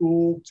out of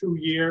school 2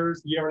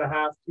 years, year and a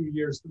half, 2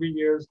 years, 3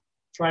 years,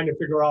 trying to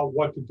figure out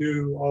what to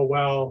do. Oh,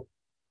 well,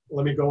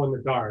 let me go in the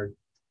Guard.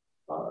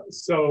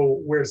 So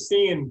we're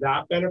seeing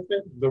that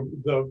benefit,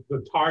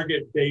 the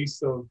target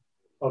base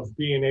of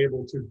being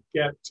able to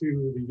get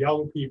to the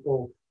young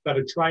people that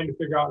are trying to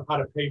figure out how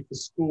to pay for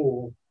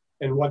school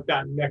and what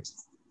that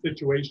next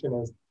situation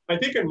is. I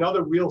think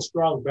another real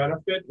strong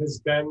benefit has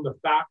been the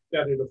fact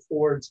that it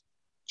affords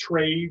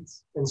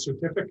trades and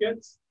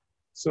certificates.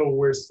 So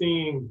we're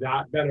seeing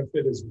that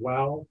benefit as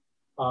well,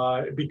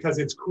 because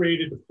it's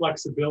created the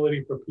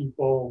flexibility for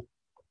people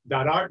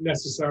that aren't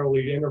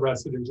necessarily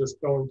interested in just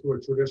going to a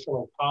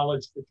traditional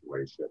college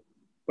situation,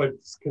 but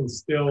can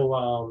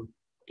still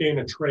gain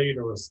a trade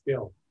or a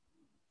skill.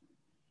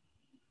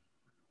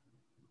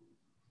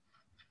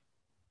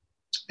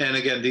 And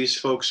again, these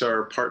folks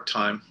are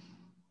part-time.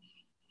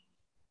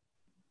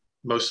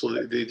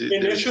 Mostly,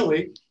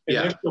 initially,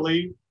 yeah.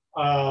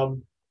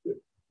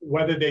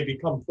 Whether they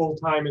become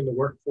full-time in the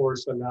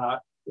workforce or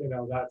not,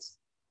 that's,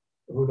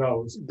 who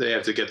knows? They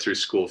have to get through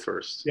school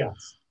first.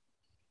 Yes.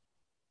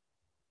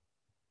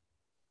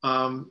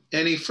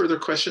 Any further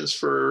questions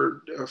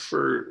for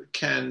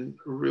Ken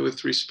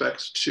with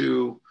respect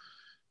to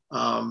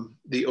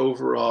the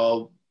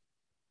overall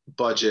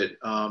budget?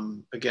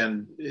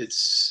 Again, it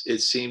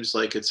seems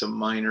like it's a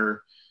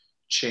minor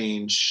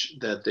change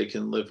that they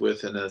can live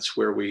with, and that's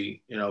where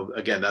we,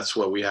 again, that's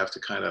what we have to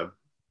kind of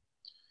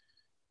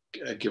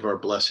give our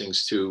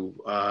blessings to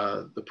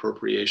the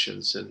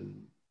appropriations.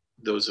 And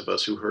those of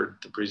us who heard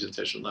the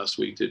presentation last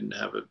week didn't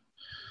have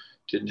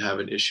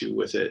an issue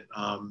with it.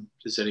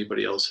 Does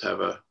anybody else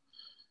have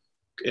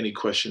any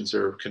questions,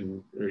 or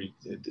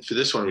for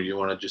this one, you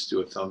want to just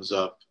do a thumbs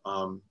up?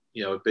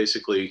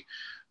 Basically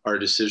our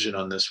decision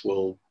on this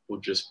will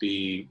just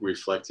be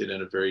reflected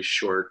in a very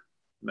short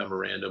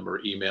memorandum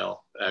or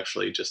email,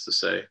 actually, just to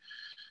say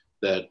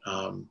that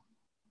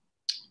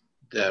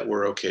that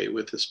we're okay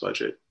with this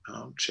budget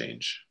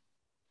change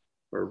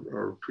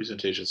or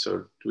presentation. So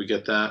do we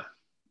get that?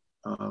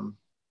 All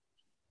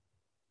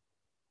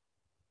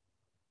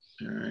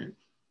right.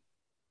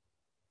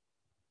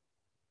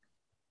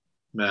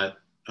 Matt,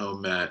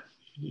 Matt,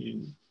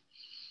 you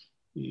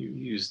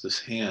used this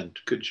hand.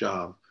 Good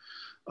job.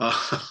 All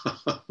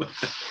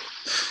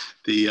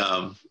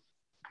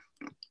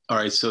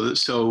right,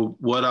 so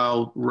what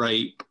I'll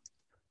write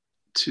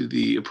to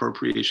the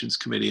Appropriations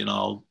Committee, and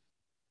I'll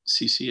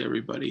CC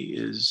everybody,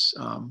 is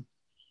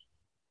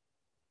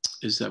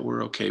that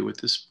we're okay with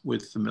this,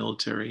 with the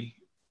military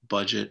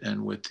budget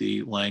and with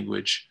the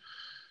language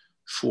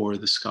for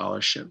the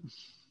scholarship.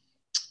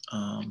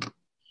 All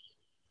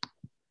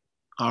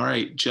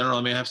right, General,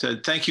 I may have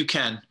to thank you,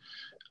 Ken.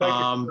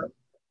 Thank you.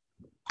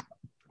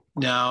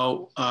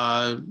 Now,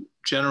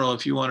 General,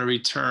 if you want to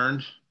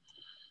return,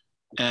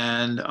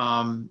 and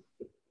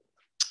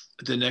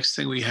the next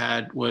thing we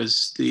had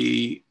was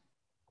an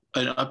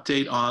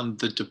update on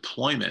the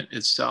deployment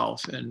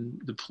itself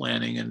and the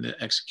planning and the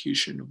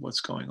execution of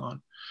what's going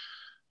on.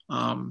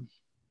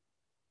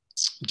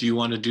 Do you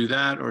want to do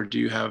that, or do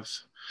you have?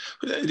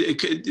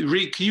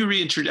 Can you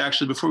reintroduce?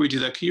 Actually, before we do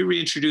that, can you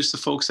reintroduce the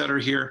folks that are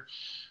here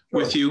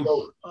with you?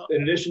 So,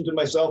 in addition to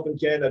myself and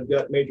Ken, I've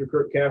got Major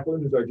Kurt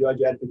Kaplan, who's our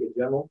Judge Advocate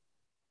General.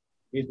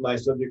 He's my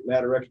subject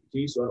matter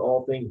expertise on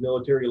all things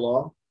military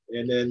law.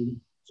 And then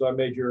Sergeant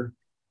Major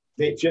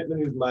Nate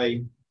Chipman, who's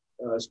my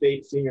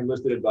state senior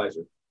enlisted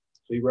advisor.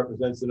 So he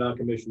represents the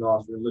non-commissioned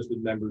officer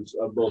enlisted members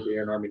of both the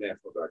Air and Army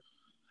National Guard.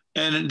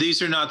 And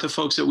these are not the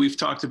folks that we've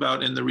talked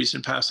about in the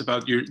recent past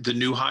about the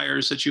new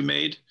hires that you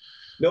made?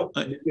 Nope,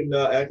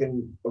 I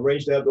can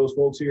arrange to have those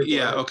folks here.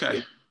 Yeah,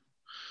 okay.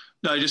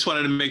 No, I just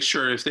wanted to make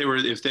sure if they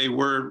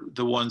were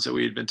the ones that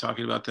we had been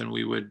talking about, then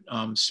we would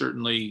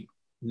certainly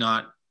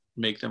not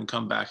make them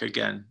come back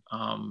again.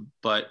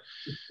 But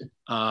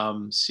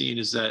seeing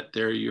as that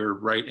they're your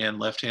right and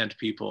left hand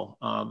people,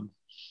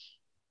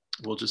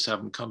 we'll just have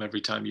them come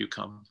every time you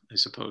come, I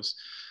suppose.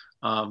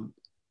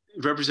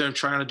 Representative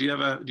Triano, do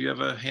you have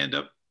a hand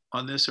up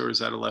on this, or is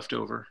that a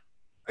leftover?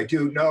 I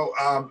do. No,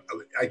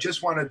 I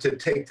just wanted to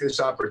take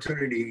this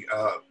opportunity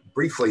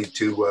briefly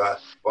to,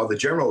 while the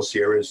general's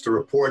here, is to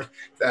report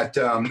that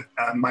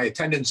my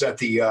attendance at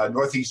the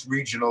Northeast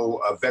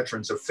Regional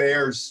Veterans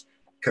Affairs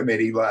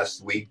Committee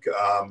last week,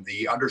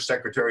 the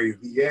Undersecretary of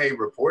VA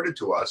reported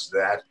to us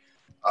that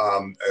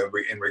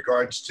in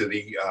regards to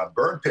the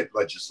burn pit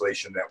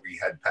legislation that we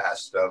had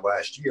passed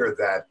last year,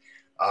 that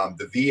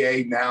the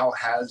VA now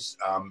has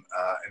an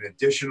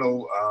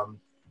additional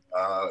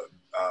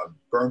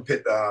burn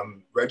pit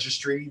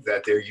registry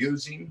that they're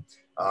using.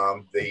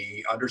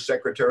 The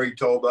Undersecretary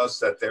told us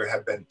that there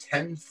have been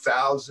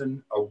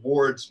 10,000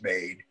 awards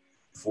made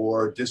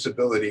for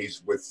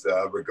disabilities with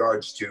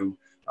regards to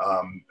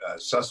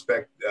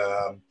suspect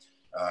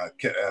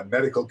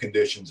medical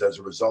conditions as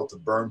a result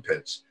of burn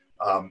pits.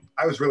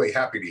 I was really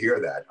happy to hear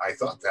that. I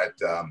thought that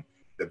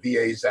the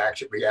VA's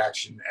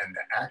reaction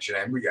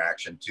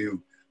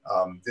to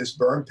this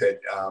burn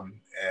pit,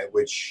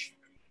 which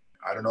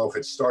I don't know if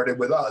it started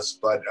with us,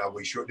 but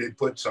we sure did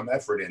put some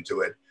effort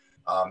into it.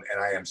 And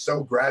I am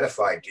so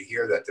gratified to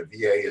hear that the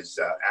VA is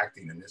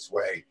acting in this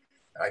way.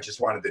 And I just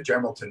wanted the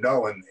general to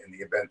know, in the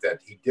event that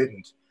he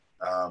didn't,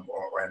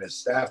 and his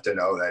staff to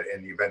know, that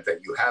in the event that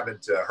you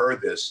haven't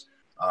heard this,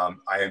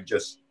 I am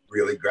just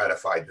really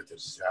gratified that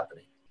this is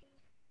happening.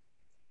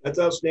 That's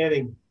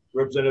outstanding,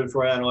 Representative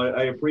Triano.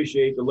 I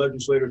appreciate the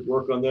legislators'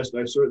 work on this, and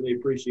I certainly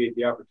appreciate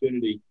the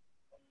opportunity to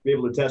be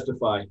able to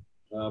testify.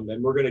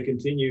 And we're going to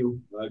continue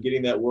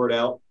getting that word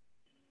out.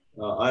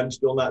 I'm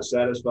still not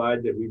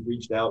satisfied that we've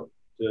reached out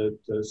to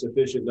a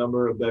sufficient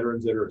number of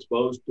veterans that are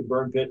exposed to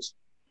burn pits.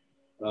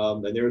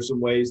 And there are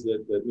some ways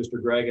that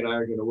Mr. Gregg and I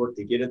are going to work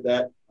to get at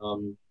that.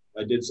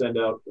 I did send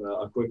out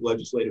a quick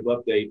legislative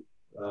update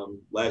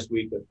last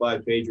week, a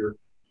 5-pager,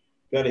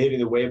 kind of hitting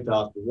the wave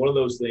tops. But one of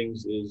those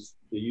things is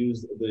to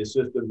use the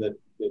system that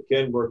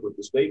Ken worked with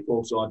the state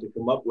folks on to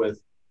come up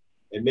with,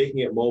 and making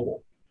it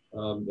mobile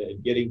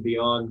and getting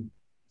beyond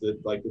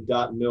like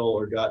the .mil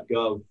or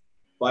 .gov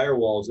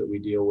firewalls that we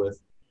deal with,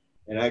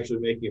 and actually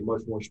making it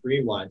much more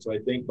streamlined. So I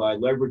think by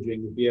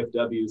leveraging the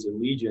VFWs and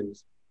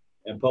Legions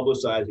and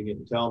publicizing it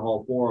in town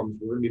hall forums,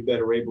 we're going to be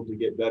better able to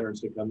get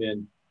veterans to come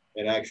in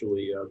and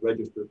actually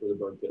register for the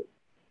burn pit.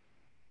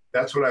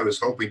 That's what I was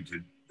hoping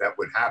that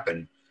would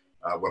happen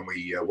when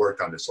we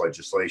worked on this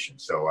legislation.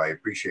 So I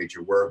appreciate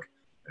your work.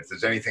 If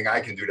there's anything I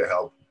can do to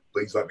help,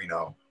 please let me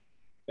know.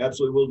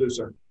 Absolutely will do,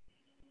 sir.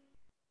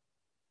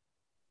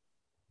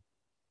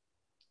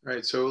 All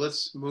right, so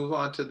let's move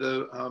on to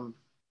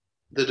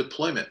the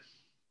deployment.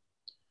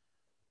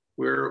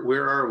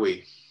 Where are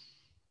we?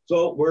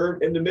 So we're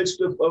in the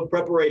midst of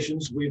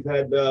preparations. We've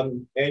had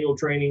annual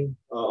training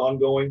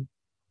ongoing,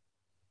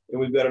 and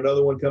we've got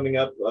another one coming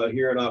up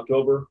here in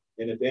October.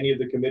 And if any of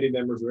the committee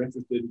members are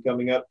interested in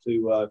coming up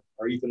to our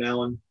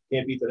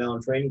Camp Ethan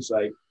Allen training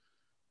site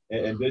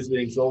and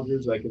visiting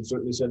soldiers, I can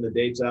certainly send the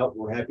dates out.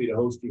 We're happy to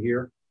host you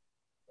here.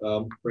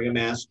 Bring a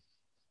mask.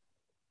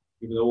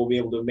 Even though we'll be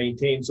able to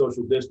maintain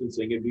social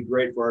distancing, it'd be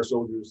great for our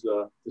soldiers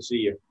to see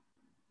you.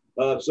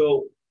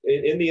 So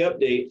in the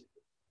update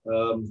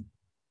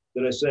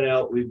that I sent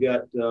out, we've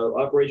got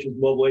operations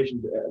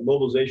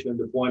mobilization and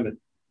deployment.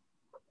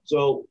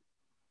 So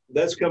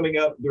that's coming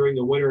up during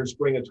the winter and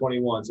spring of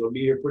 21. So it'll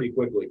be here pretty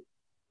quickly.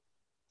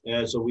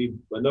 And so we've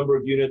a number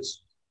of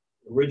units.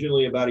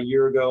 Originally, about a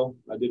year ago,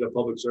 I did a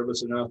public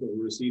service announcement.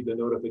 We received a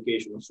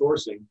notification of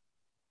sourcing,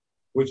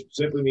 which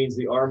simply means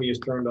the Army has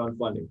turned on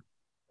funding.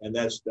 And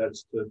that's to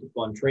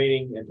fund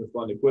training and to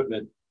fund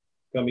equipment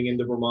coming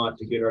into Vermont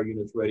to get our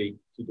units ready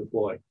to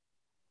deploy.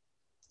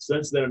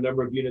 Since then, a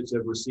number of units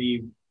have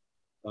received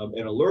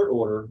an alert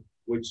order,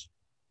 which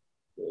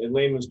in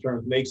layman's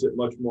terms makes it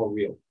much more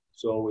real.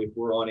 So if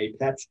we're on a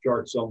patch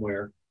chart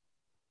somewhere,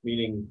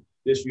 meaning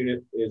this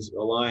unit is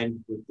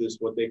aligned with this,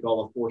 what they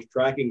call a force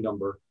tracking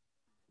number,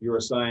 you're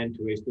assigned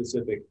to a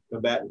specific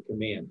combatant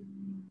command.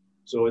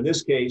 So in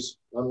this case,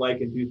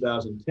 unlike in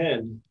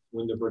 2010,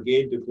 when the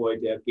brigade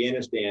deployed to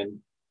Afghanistan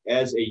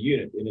as a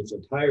unit in its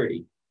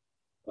entirety,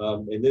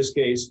 in this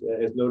case,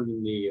 as noted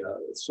in the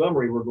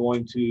summary, we're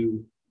going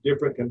to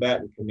different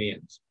combatant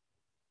commands.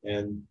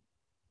 And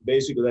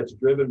basically that's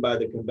driven by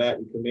the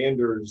combatant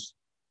commander's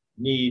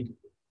need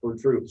for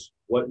troops.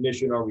 What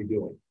mission are we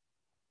doing?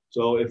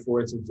 So if,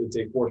 for instance, it's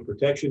a force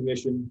protection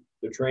mission,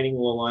 the training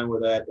will align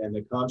with that, and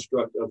the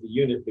construct of the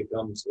unit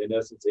becomes, in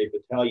essence, a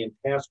battalion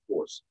task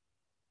force.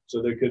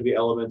 So there could be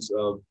elements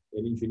of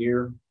an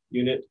engineer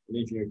unit, an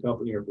engineer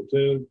company or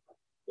platoon.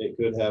 It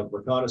could have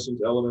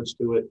reconnaissance elements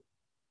to it.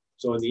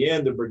 So in the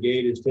end, the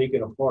brigade is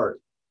taken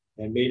apart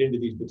and made into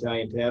these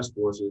battalion task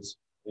forces.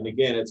 And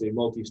again, it's a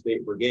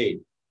multi-state brigade.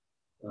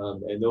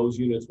 And those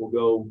units will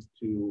go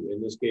to,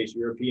 in this case,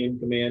 European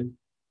Command,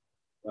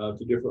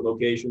 to different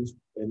locations.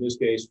 In this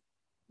case,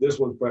 this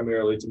one's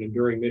primarily, it's an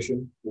enduring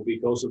mission, will be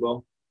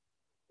Kosovo.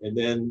 And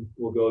then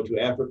we'll go to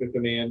Africa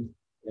Command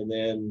and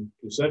then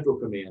to Central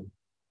Command.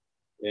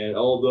 And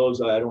all of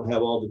those, I don't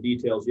have all the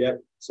details yet,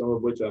 some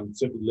of which I'm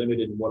simply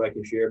limited in what I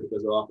can share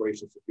because of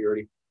operational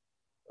security.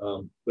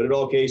 But in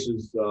all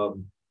cases,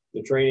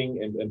 the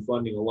training and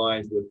funding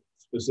aligns with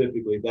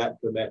specifically that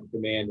combatant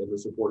command and the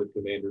supported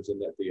commanders in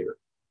that theater.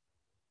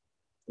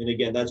 And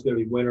again, that's going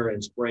to be winter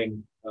and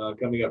spring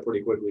coming up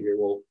pretty quickly here.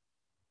 We'll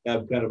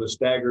have kind of a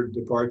staggered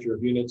departure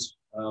of units,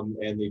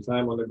 and the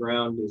time on the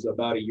ground is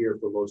about a year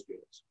for most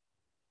units.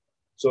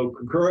 So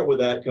concurrent with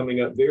that, coming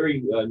up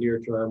very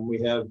near term,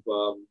 we have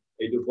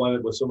a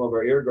deployment with some of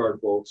our Air Guard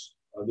folks.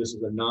 This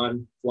is a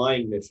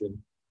non-flying mission.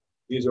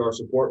 These are our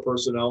support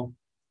personnel.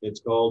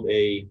 It's called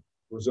a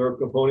reserve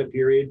component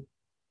period,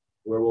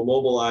 where we'll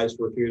mobilize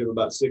for a period of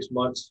about 6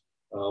 months,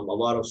 a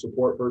lot of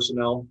support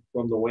personnel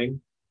from the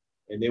wing,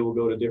 and they will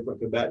go to different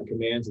combatant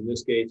commands. In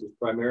this case, it's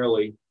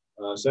primarily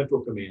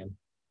Central Command,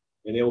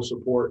 and they will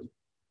support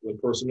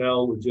with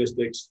personnel,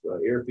 logistics,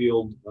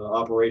 airfield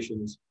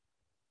operations,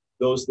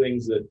 those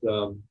things that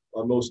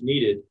are most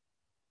needed.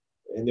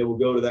 And they will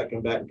go to that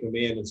combatant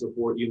command and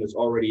support units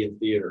already in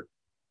theater.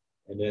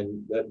 And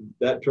then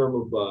that term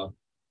of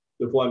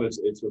deployments,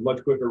 it's a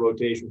much quicker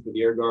rotation for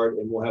the Air Guard,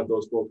 and we'll have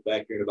those folks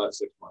back here in about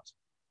 6 months.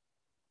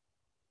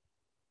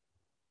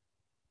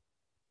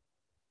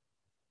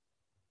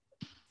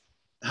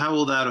 How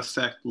will that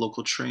affect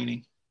local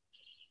training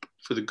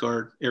for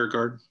the Air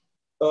Guard?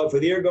 For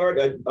the Air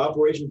Guard,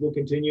 operations will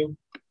continue.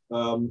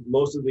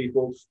 Most of the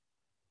folks,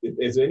 if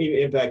there's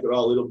any impact at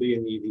all, it'll be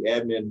in the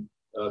admin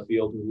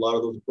field. A lot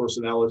of those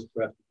personnel is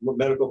perhaps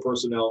medical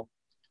personnel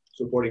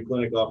supporting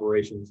clinic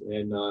operations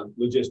and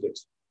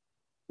logistics.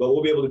 But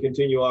we'll be able to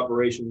continue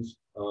operations.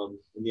 And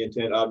the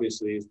intent,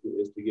 obviously, is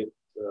to get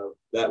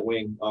that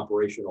wing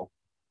operational.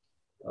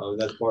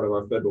 That's part of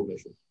our federal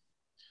mission.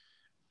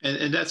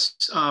 And that's,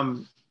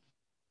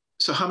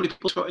 so how many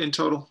people in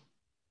total?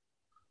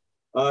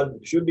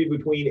 Should be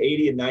between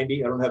 80 and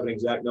 90. I don't have an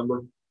exact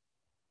number,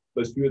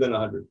 but it's fewer than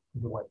 100.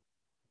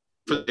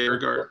 For the Air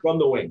Guard? From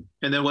the wing.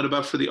 And then what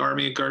about for the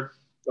Army Guard?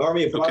 The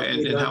Army,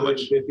 okay, and how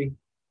much?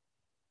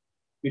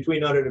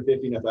 Between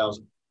 150 and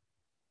 1,000.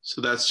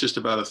 So that's just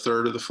about a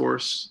third of the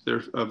force,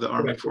 of the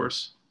Army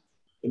force?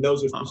 And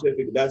those are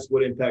specific. That's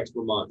what impacts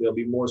Vermont. There'll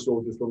be more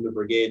soldiers from the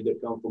brigade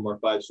that come from our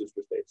 5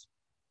 sister states.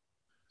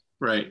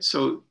 Right.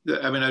 So,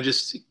 I mean,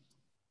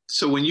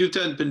 so when you've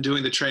been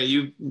doing the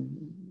training,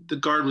 the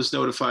Guard was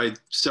notified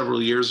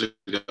several years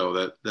ago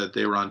that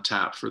they were on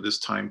tap for this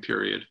time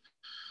period.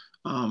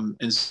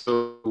 And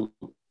so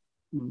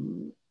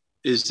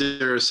is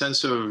there a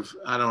sense of,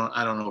 I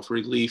don't know if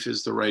relief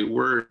is the right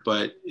word,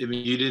 but I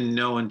mean, you didn't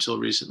know until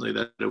recently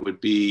that it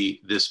would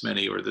be this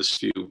many or this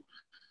few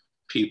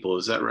people.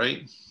 Is that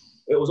right?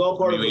 It was all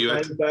part of the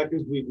planning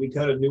factors. We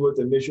kind of knew what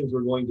the missions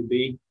were going to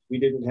be. We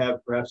didn't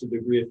have perhaps a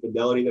degree of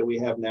fidelity that we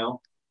have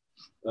now.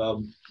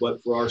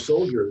 But for our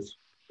soldiers,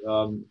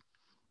 and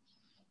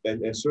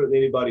certainly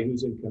anybody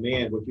who's in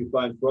command, what you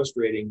find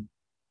frustrating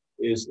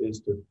is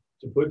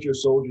to put your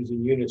soldiers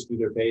and units through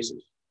their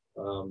paces.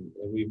 And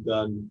we've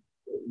done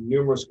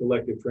numerous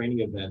collective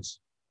training events.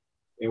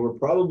 And we're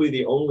probably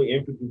the only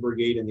infantry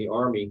brigade in the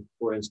Army,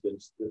 for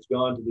instance, that's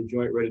gone to the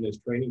Joint Readiness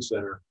Training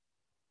Center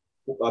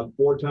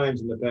 4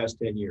 times in the past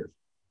 10 years.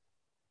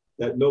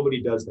 That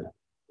nobody does that.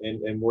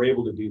 And we're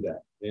able to do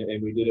that.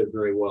 And we did it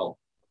very well.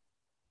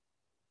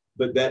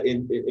 But that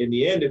in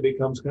the end, it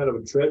becomes kind of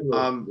a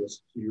treadmill. So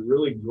you're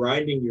really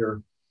grinding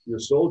your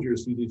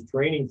soldiers through these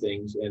training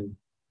things. And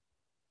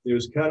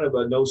there's kind of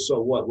a no,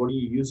 so what? What are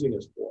you using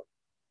us for?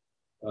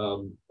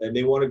 And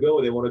they want to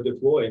go, they want to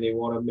deploy, and they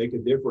want to make a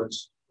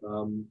difference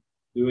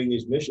doing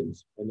these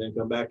missions and then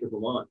come back to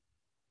Vermont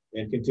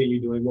and continue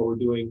doing what we're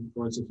doing,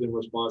 for instance, in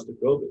response to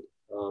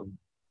COVID.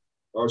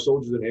 Our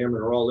soldiers and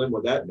airmen are all in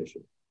with that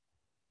mission,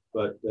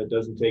 but that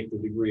doesn't take the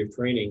degree of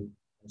training,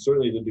 and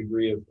certainly the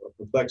degree of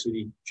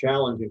complexity,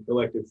 challenge, and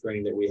collective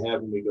training that we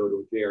have when we go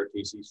to a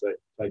JRTC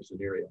type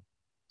scenario.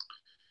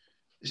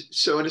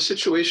 So in a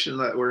situation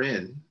that we're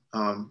in,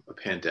 a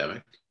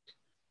pandemic,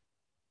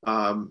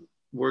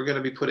 we're going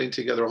to be putting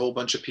together a whole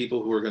bunch of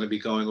people who are going to be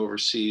going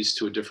overseas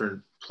to a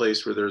different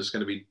place where there's going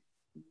to be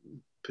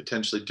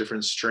potentially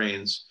different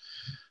strains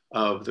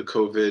of the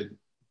COVID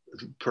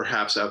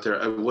perhaps out there.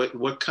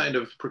 What kind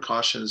of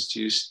precautions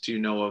do you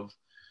know of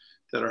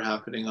that are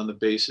happening on the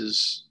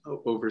bases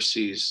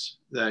overseas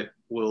that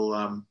will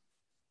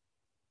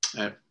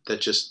that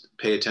just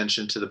pay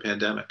attention to the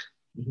pandemic?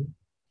 Mm-hmm.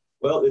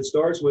 Well, it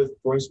starts with,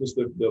 for instance,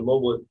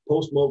 the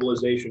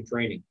post-mobilization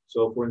training.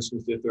 So, for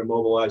instance, if they're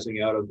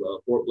mobilizing out of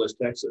Fort Bliss,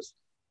 Texas,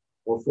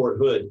 or Fort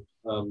Hood,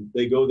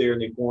 they go there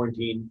and they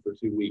quarantine for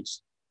 2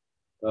 weeks.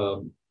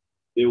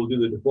 They will do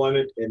the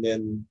deployment, and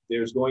then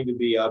there's going to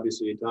be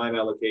obviously a time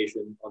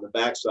allocation on the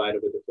backside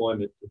of a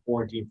deployment to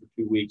quarantine for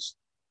 2 weeks,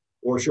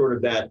 or short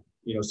of that,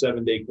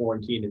 7-day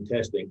quarantine and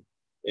testing.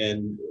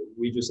 And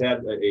we just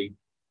had a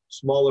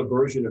smaller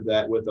version of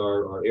that with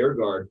our Air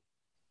Guard,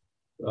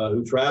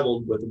 who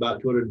traveled with about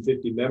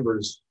 250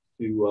 members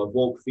to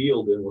Volk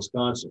Field in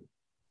Wisconsin.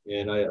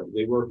 And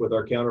they work with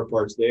our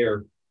counterparts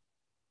there,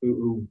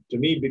 who to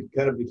me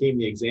kind of became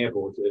the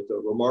example. It's a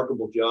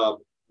remarkable job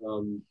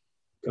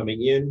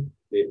coming in.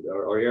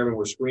 Our airmen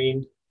were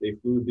screened. They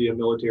flew via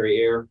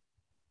military air,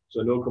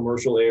 so no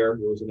commercial air. It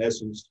was in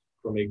essence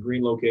from a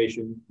green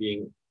location,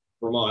 being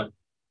Vermont,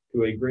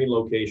 to a green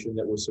location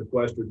that was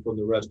sequestered from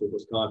the rest of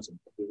Wisconsin.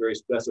 It's a very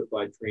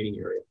specified training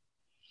area.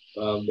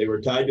 They were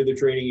tied to the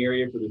training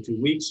area for the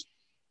 2 weeks.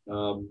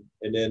 And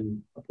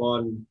then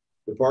upon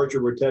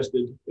departure, were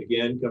tested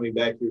again, coming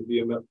back here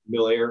via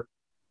mil air,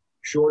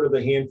 short of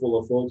a handful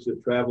of folks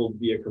that traveled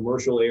via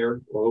commercial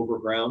air or over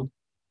ground.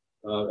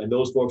 And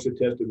those folks are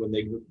tested when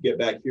they get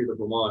back here to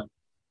Vermont.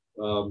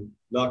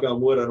 Knock on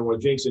wood, I don't want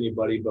to jinx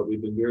anybody, but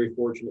we've been very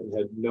fortunate and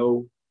had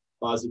no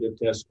positive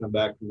tests come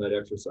back from that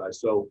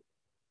exercise. So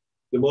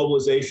the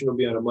mobilization will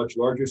be on a much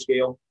larger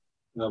scale,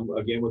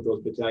 again, with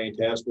those battalion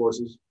task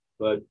forces.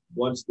 But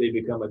once they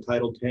become a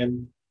Title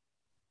 10,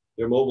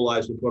 they're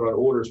mobilized and put on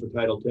orders for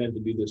Title 10 to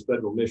do this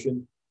federal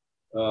mission.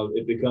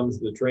 It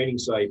becomes the training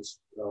site's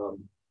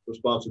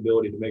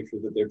responsibility to make sure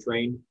that they're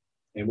trained,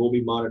 and we'll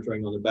be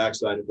monitoring on the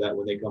backside of that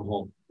when they come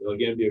home. There'll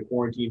again be a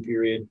quarantine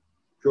period,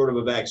 short of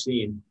a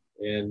vaccine,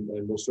 and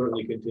we'll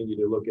certainly continue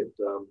to look at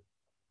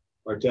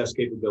our test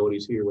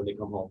capabilities here when they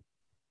come home.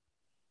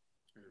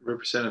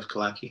 Representative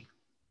Kalaki.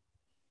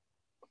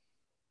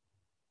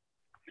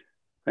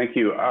 Thank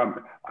you.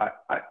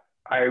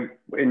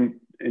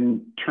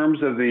 In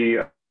terms of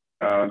the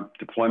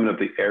deployment of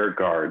the Air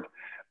Guard,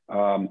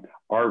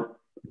 are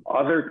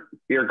other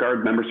Air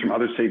Guard members from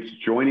other states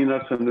joining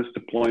us in this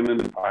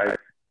deployment?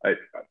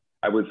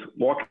 I was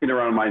walking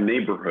around my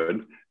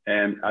neighborhood,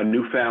 and a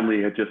new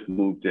family had just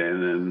moved in,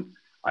 and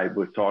I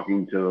was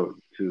talking to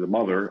the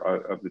mother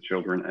of the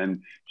children,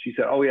 and she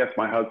said, "Oh yes,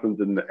 my husband's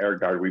in the Air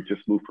Guard. We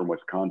just moved from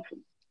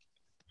Wisconsin."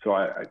 So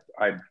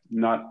I'm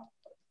not.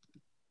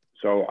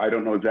 So I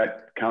don't know, does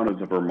that count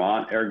as a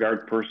Vermont Air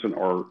Guard person,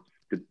 or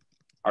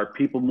are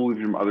people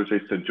moving from other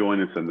states to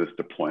join us in this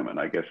deployment,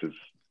 I guess is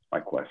my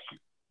question.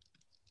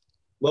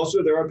 Well,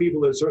 sir, there are people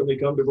that certainly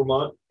come to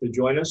Vermont to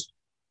join us.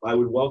 I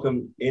would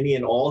welcome any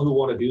and all who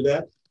want to do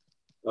that.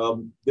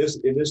 In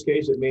this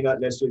case, it may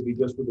not necessarily be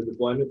just for the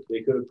deployment.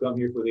 They could have come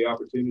here for the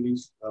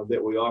opportunities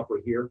that we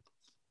offer here.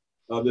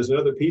 There's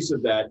another piece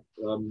of that,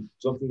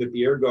 something that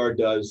the Air Guard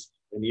does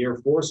and the Air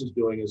Force is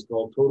doing is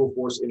called total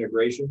force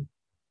integration.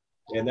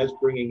 And that's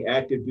bringing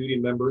active duty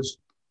members.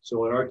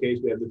 So in our case,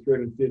 we have the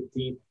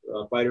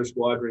 315th Fighter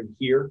Squadron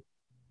here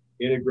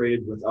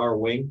integrated with our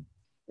wing.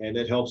 And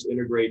that helps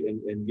integrate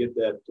and get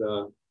that,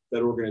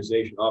 that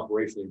organization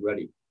operationally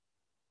ready.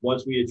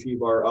 Once we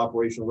achieve our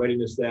operational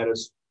readiness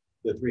status,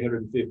 the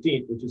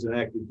 315th, which is an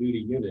active duty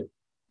unit,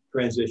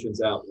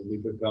 transitions out and we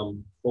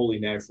become fully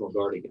National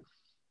Guard again.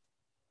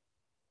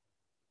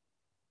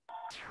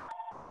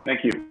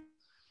 Thank you.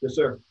 Yes,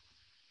 sir.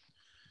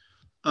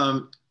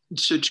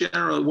 So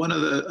General, one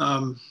of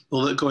the,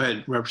 well, go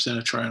ahead,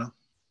 Representative Triano.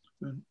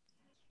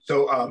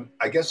 So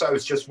I guess I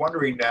was just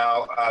wondering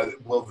now,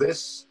 will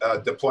this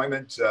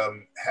deployment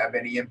have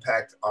any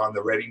impact on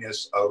the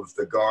readiness of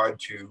the Guard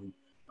to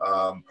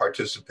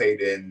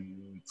participate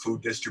in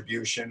food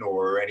distribution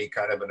or any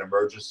kind of an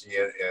emergency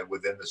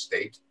within the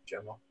state,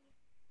 General?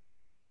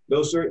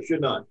 No, sir, it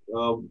should not.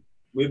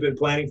 We've been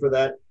planning for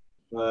that.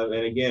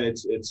 And again,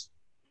 it's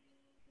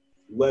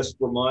less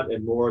Vermont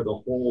and more the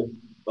whole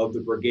of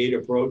the brigade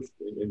approach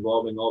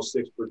involving all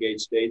 6 brigade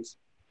states.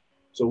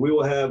 So we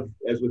will have,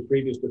 as with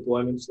previous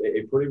deployments,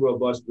 a pretty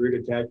robust rear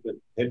detachment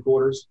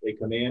headquarters, a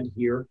command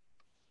here.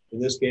 In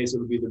this case, it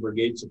would be the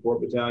Brigade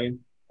Support Battalion.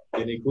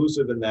 And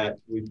inclusive in that,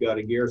 we've got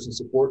a Garrison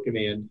Support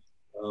Command,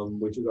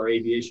 which is our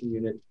aviation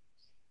unit,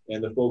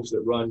 and the folks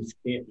that run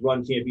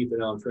Camp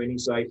Ethan Allen Training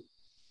Site.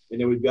 And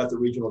then we've got the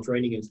Regional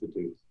Training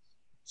Institute.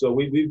 So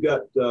we've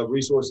got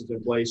resources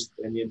in place,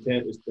 and the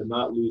intent is to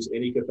not lose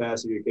any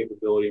capacity or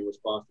capability in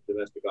response to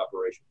domestic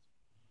operations.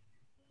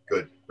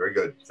 Good, very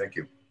good, thank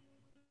you.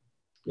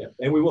 Yeah,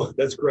 and we will,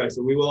 that's correct.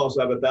 So we will also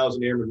have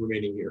 1,000 airmen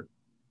remaining here.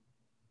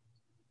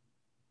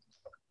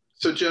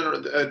 So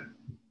General,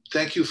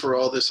 thank you for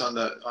all this on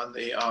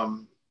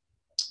the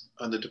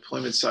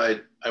deployment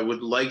side. I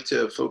would like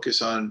to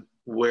focus on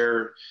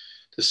where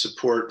the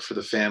support for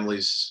the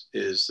families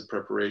is, the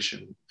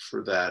preparation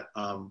for that.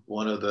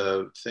 One of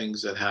the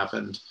things that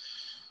happened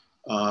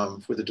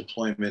for the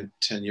deployment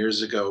 10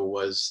 years ago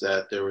was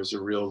that there was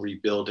a real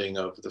rebuilding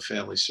of the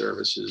family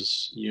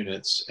services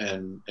units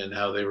and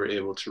how they were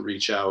able to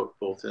reach out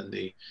both in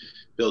the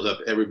build up.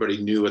 Everybody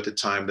knew at the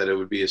time that it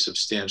would be a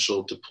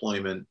substantial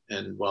deployment.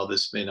 And while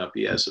this may not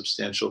be as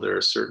substantial, there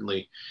are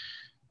certainly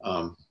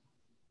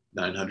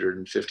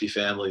 950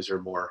 families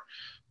or more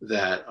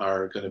that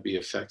are going to be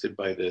affected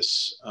by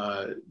this.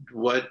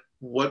 What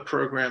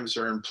programs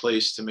are in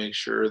place to make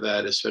sure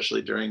that,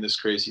 especially during this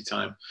crazy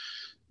time,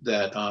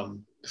 that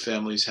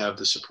families have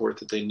the support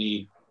that they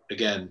need,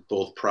 again,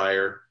 both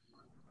prior,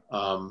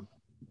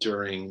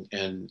 during,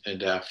 and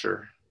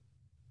after?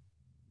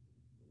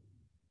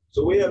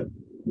 So we have,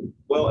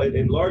 well,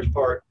 in large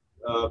part,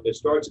 it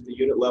starts at the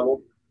unit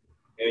level,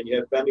 and you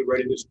have family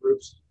readiness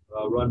groups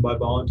run by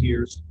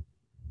volunteers,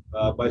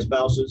 by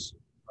spouses.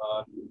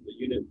 The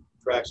unit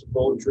tracks a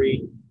phone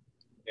tree,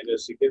 and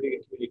there's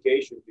significant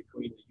communication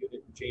between the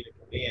unit and chain of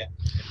command.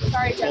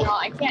 Sorry, General,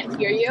 I can't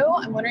hear you.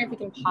 I'm wondering if we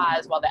can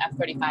pause while the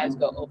F-35s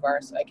go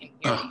over so I can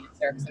hear the answer,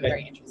 because I'm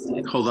very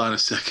interested. Hold on a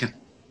second.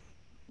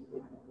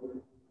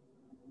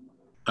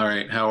 All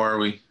right, how are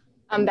we?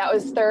 That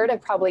was third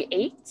of probably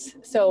 8,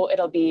 so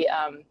it'll be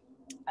a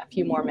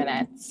few more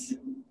minutes.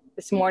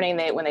 This morning,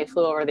 when they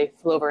flew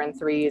over in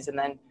 3s, and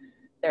then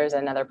there's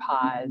another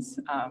pause.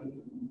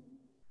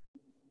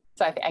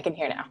 So I can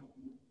hear now.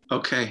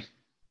 Okay,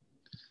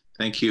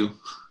 thank you.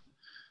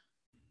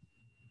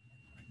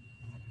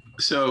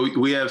 So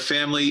we have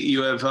family,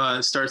 you have,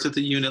 starts at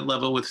the unit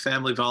level with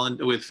family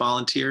with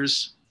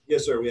volunteers?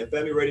 Yes, sir, we have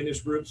family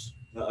readiness groups.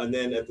 And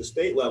then at the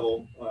state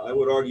level, I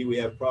would argue we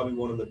have probably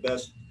one of the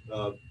best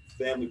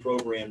family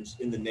programs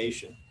in the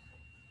nation.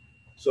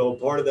 So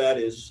part of that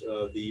is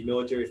the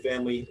Military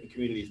Family and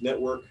Communities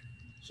Network.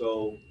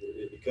 So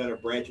it kind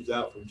of branches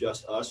out from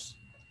just us,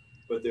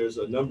 but there's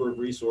a number of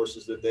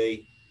resources that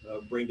they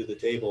bring to the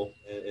table.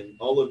 And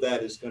all of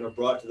that is kind of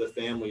brought to the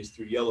families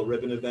through yellow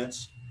ribbon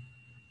events.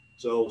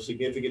 So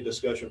significant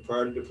discussion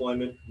prior to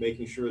deployment,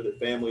 making sure that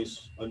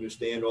families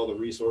understand all the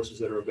resources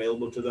that are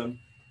available to them.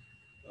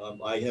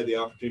 I had the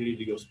opportunity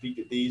to go speak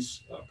at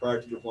these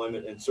prior to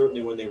deployment, and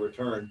certainly when they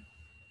return,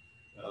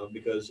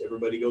 because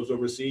everybody goes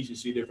overseas, you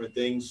see different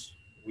things.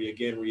 We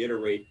again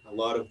reiterate a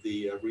lot of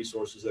the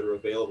resources that are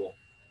available.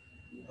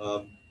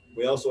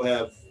 We also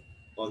have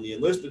on the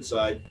enlisted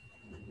side.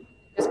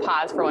 Just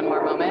pause for one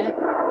more moment.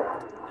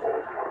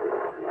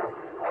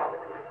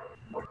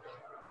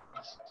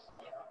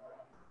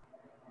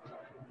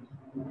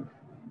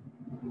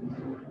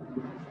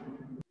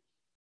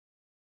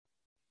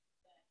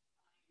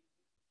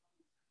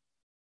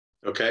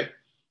 Okay,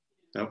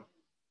 no.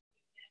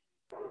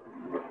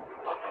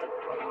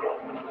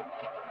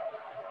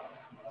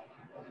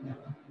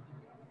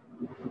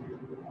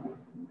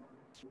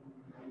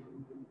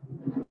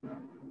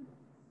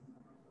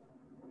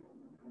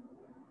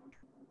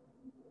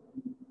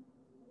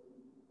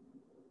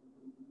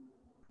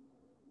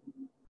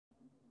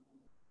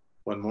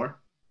 One more?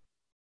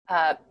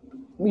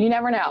 You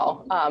never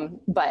know,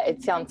 but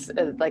it sounds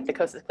like the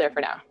coast is clear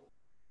for now.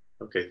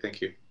 Okay,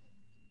 thank you.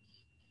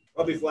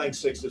 I'll be flying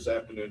 6 this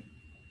afternoon.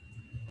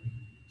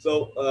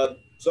 So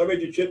Sergeant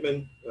Major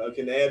Chipman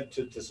can add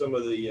to some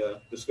of the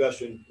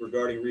discussion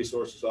regarding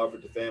resources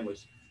offered to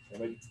families.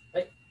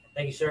 Hey,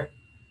 thank you, sir.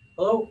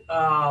 Hello.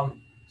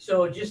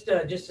 So just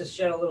to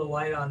shed a little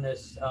light on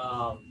this,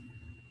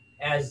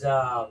 as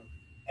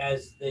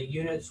the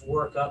units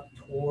work up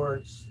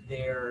towards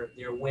their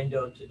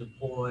window to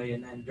deploy,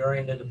 and then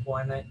during the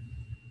deployment,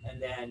 and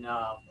then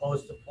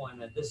post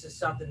deployment, this is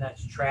something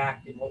that's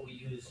tracked in what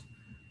we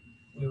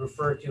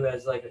refer to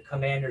as like a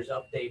commander's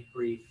update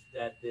brief,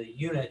 that the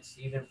units,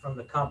 even from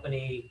the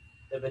company,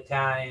 the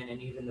battalion,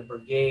 and even the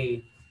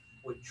brigade,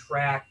 would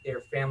track their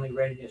family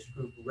readiness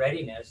group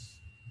readiness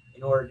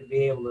in order to be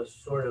able to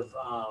sort of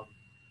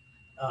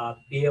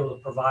be able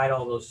to provide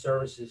all those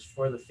services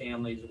for the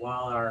families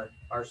while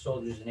our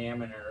soldiers and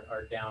airmen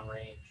are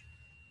downrange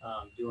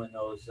doing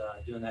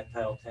that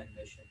Title 10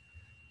 mission.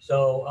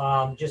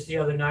 So just the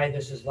other night,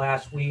 this is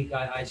last week,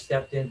 I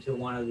stepped into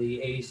one of the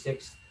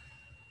 86th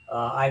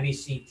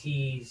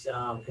IBCT's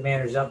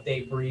commander's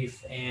update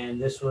brief,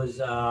 and this was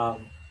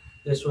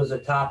a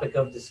topic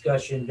of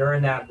discussion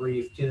during that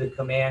brief to the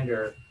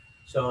commander.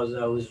 So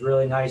it was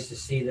really nice to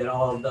see that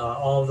all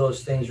of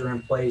those things are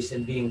in place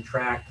and being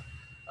tracked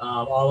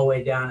all the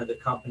way down to the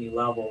company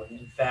level. And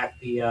in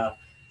fact, the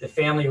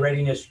family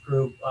readiness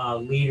group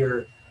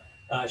leader,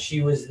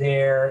 she was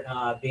there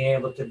being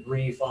able to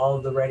brief all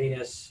of the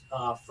readiness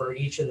for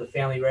each of the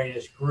family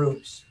readiness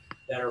groups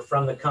that are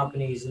from the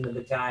companies and the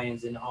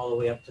battalions and all the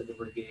way up to the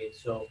brigade.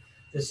 So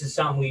this is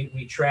something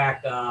we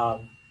track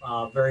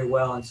very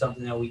well, and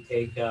something that we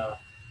take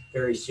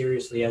very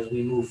seriously as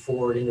we move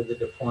forward into the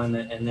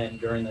deployment and then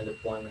during the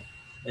deployment.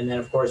 And then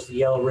of course the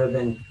yellow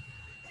ribbon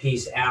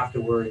piece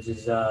afterwards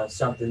is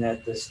something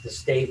that the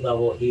state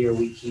level here,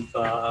 we keep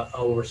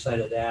oversight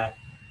of that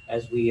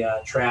as we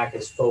track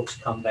as folks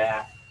come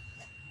back.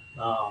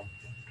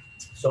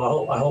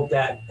 So I hope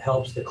that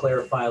helps to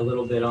clarify a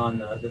little bit on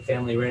the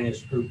family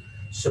readiness group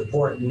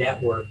support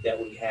network that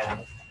we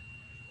have.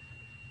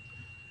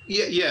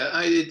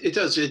 Yeah, it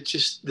does. It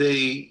just,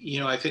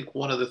 I think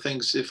one of the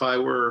things, if I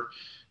were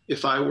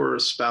a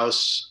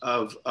spouse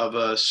of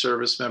a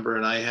service member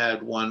and I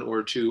had 1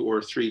 or 2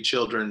 or 3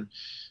 children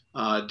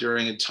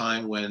during a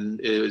time when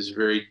it was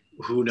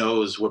who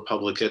knows what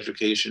public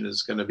education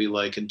is going to be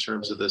like in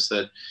terms of this,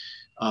 that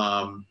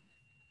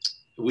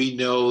we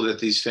know that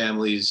these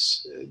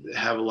families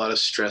have a lot of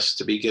stress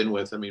to begin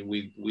with. I mean,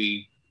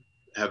 we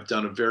have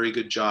done a very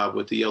good job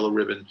with the yellow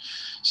ribbon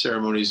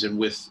ceremonies and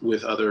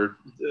with other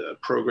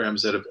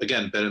programs that have,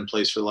 again, been in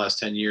place for the last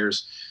 10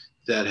 years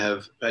that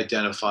have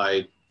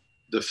identified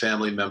the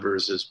family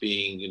members as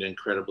being an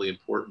incredibly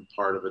important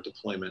part of a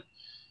deployment.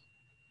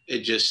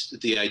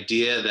 The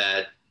idea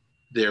that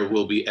there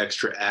will be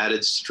extra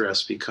added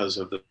stress because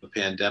of the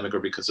pandemic or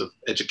because of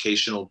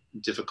educational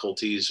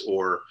difficulties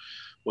or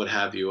what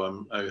have you.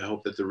 I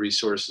hope that the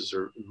resources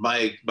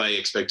my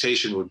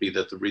expectation would be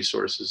that the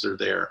resources are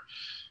there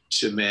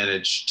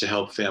to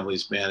help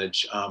families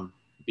manage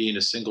being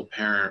a single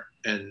parent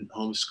and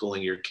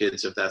homeschooling your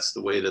kids, if that's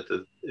the way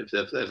if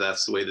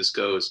that's the way this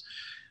goes,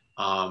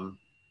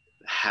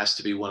 has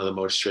to be one of the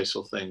most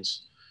stressful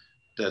things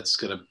that's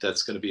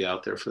gonna be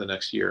out there for the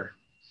next year.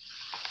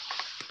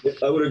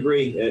 I would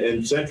agree.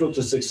 And central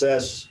to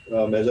success,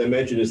 as I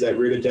mentioned, is that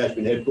rear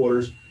detachment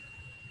headquarters.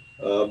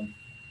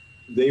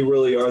 They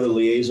really are the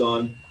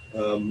liaison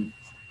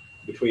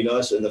between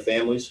us and the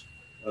families.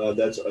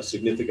 That's a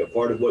significant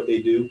part of what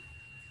they do.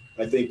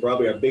 I think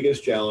probably our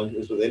biggest challenge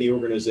is with any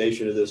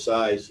organization of this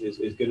size is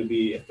going to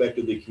be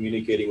effectively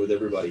communicating with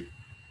everybody.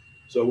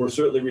 So we're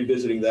certainly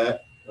revisiting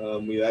that.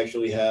 We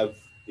actually have,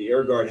 the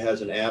Air Guard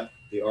has an app.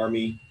 The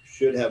Army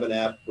should have an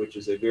app, which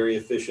is a very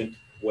efficient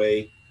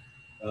way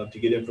to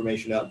get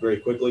information out very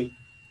quickly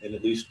and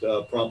at least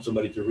prompt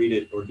somebody to read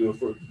it or do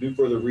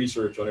further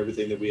research on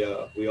everything that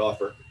we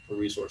offer for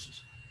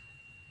resources.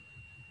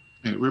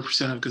 Right,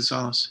 Representative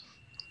Gonzalez.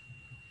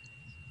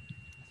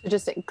 So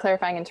just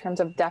clarifying in terms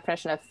of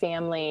definition of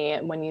family,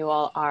 when you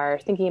all are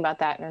thinking about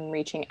that and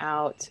reaching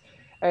out,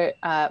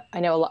 I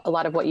know a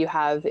lot of what you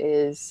have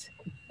is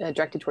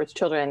directed towards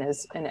children,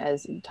 as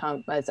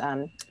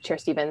Chair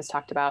Stevens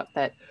talked about,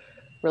 that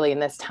really in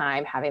this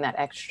time having that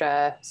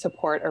extra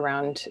support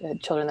around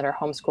children that are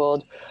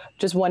homeschooled.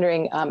 Just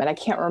wondering, and I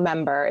can't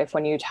remember if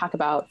when you talk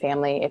about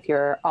family, if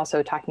you're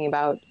also talking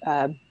about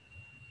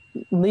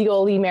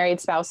legally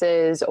married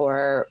spouses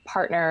or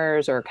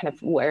partners, or kind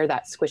of where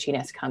that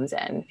squishiness comes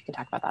in. If you can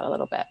talk about that a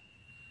little bit.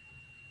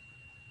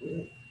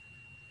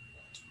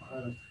 I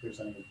don't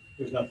think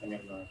there's nothing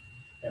in the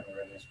family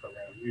readiness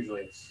program.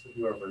 Usually it's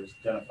whoever is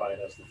identified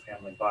as the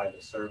family by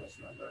the service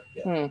member.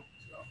 Yeah.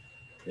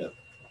 Yeah.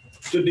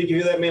 So did you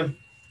hear that, ma'am?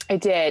 I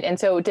did. And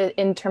so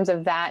in terms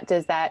of that,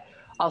 does that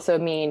also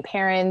mean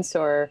parents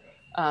or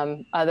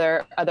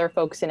other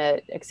folks in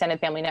an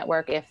extended family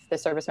network if the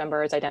service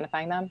member is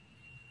identifying them?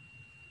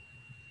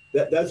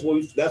 That's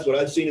what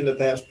I've seen in the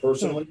past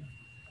personally.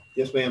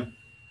 Yes, ma'am.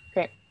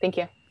 Great, thank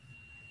you.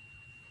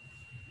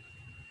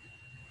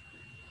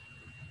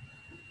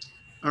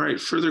 All right,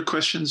 further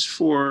questions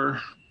for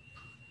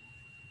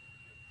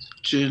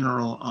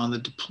General on the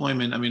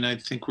deployment? I mean, I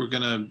think we're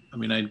gonna, I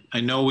mean, I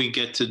know we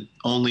get to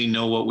only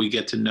know what we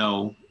get to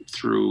know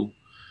through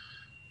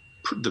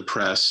the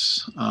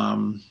press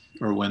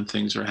or when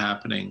things are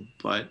happening.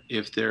 But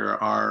if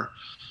there are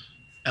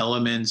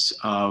elements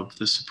of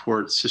the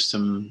support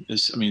system,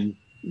 I mean,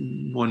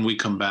 when we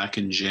come back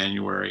in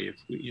January, if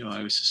we, you know,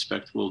 I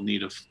suspect we'll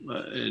need an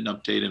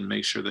update and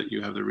make sure that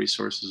you have the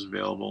resources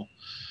available.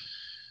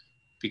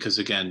 Because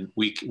again,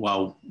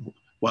 while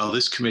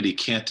this committee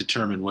can't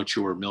determine what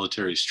your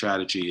military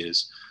strategy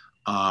is,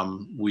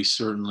 we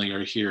certainly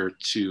are here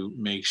to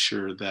make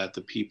sure that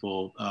the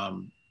people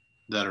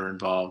that are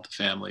involved,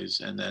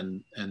 families, and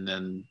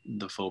then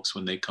the folks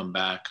when they come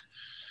back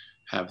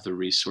have the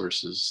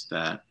resources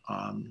that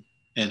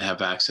and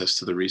have access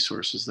to the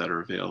resources that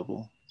are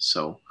available.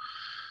 So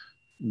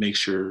make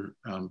sure,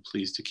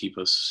 please, to keep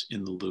us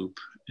in the loop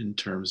in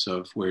terms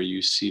of where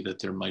you see that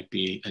there might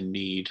be a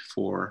need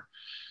for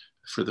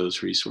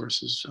those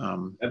resources.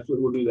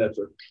 Absolutely, we'll do that,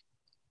 sir.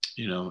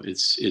 You know,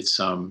 it's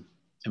I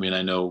mean,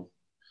 I know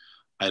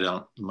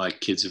my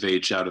kids have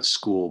aged out of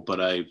school, but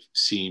I've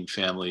seen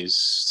families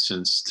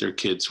since their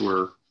kids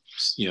were,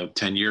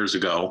 10 years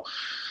ago,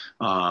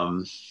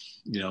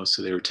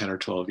 so they were 10 or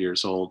 12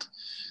 years old.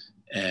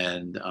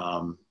 And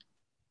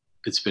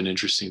it's been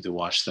interesting to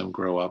watch them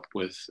grow up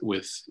with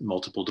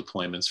multiple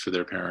deployments for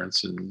their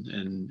parents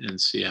and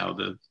see how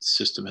the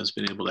system has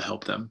been able to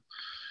help them.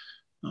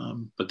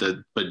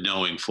 But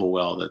knowing full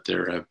well that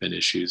there have been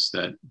issues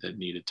that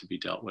needed to be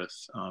dealt with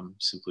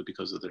simply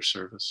because of their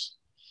service.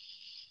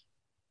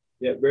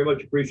 Yeah, very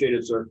much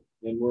appreciated, sir.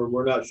 And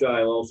we're not shy.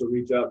 I'll also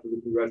reach out to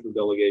the congressional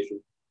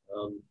delegation.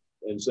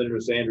 And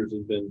Senator Sanders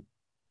has been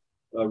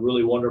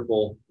really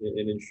wonderful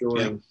in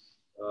ensuring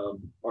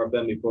our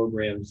family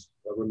programs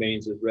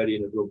remains as ready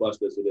and as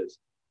robust as it is.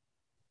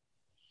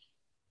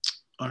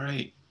 All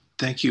right.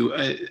 Thank you.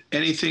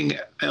 Anything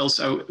else?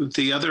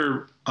 The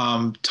other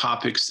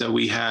topics that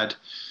we had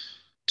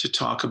to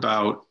talk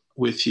about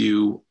with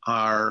you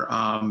are,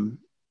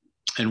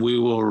 and we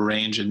will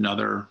arrange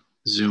another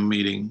Zoom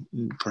meeting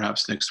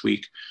perhaps next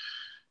week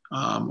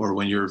or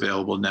when you're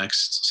available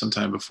next,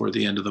 sometime before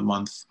the end of the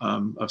month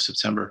of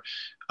September,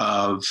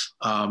 of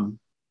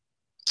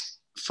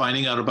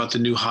finding out about the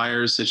new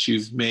hires that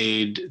you've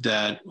made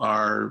that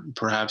are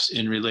perhaps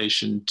in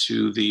relation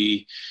to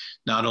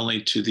not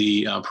only to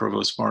the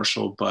provost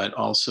marshal, but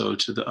also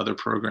to the other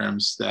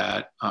programs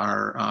that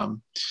are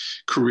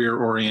career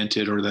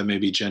oriented or that may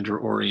be gender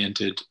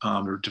oriented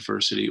or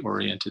diversity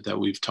oriented that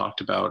we've talked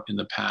about in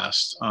the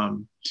past.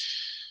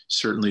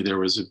 Certainly there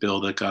was a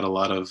bill that got a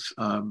lot of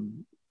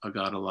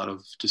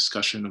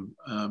discussion,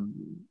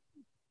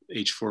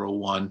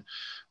 H401,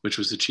 which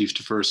was the chief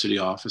diversity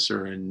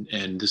officer,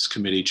 and this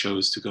committee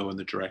chose to go in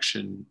the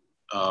direction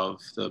of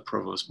the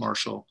provost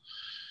marshal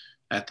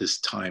at this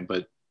time.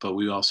 But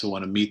we also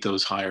want to meet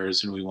those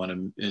hires, and we want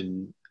to,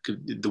 in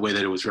the way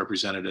that it was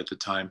represented at the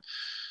time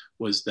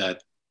was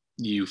that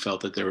you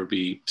felt that there would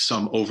be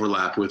some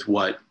overlap with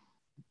what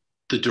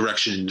the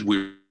direction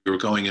we were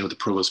going in with the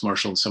provost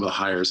marshal and some of the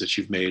hires that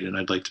you've made. And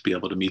I'd like to be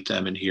able to meet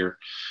them and hear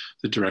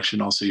the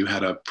direction. Also, you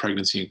had a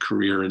pregnancy and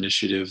career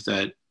initiative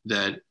that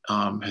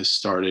has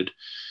started.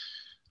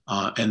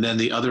 And then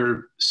the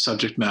other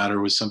subject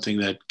matter was something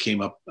that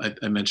came up,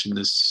 I mentioned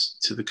this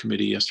to the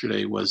committee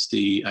yesterday, was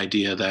the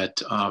idea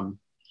that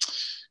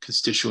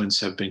constituents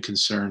have been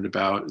concerned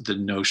about the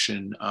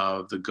notion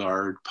of the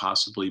Guard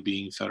possibly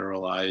being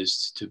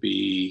federalized to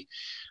be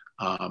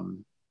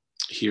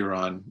here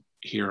on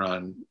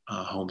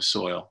home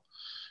soil.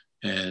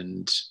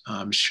 And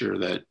I'm sure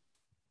that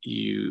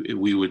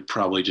we would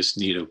probably just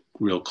need a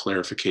real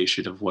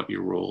clarification of what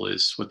your role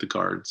is, what the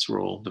Guard's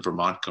role, the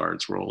Vermont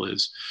Guard's role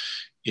is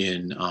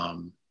in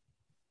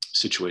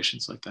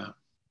situations like that.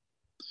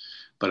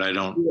 But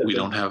we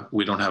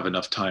don't have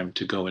enough time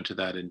to go into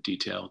that in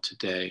detail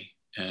today.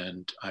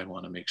 And I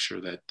want to make sure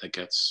that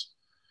gets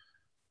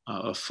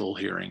a full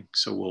hearing.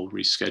 So we'll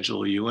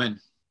reschedule you in.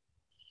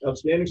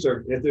 Outstanding,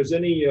 sir. If there's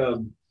any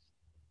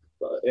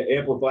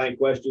amplifying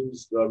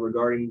questions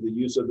regarding the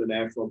use of the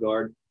National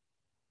Guard,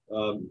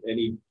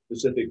 any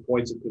specific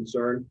points of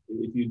concern,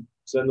 if you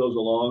send those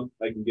along,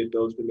 I can get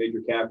those to Major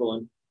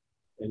Kaplan,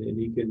 and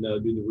he can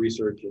do the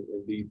research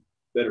and be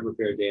better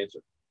prepared to answer.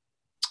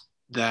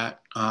 That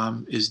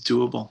is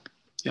doable.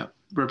 Yeah.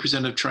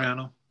 Representative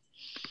Troiano.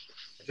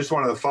 I just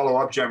wanted to follow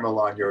up, General,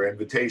 on your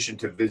invitation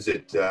to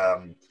visit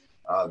the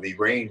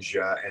range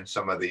and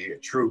some of the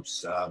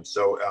troops. I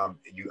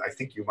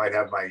think you might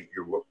have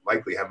you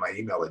likely have my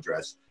email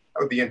address.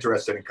 I would be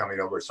interested in coming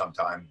over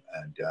sometime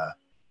and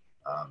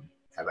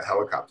have a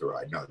helicopter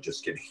ride. No,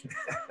 just kidding.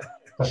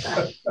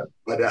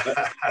 But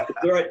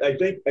all right. I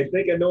think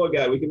I know a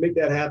guy. We can make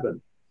that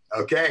happen.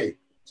 Okay,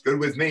 it's good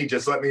with me.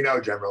 Just let me know,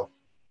 General.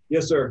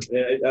 Yes, sir.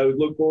 I would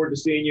look forward to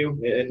seeing you,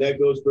 and that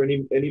goes for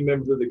any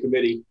members of the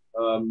committee.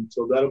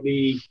 So that'll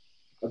be,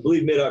 I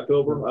believe,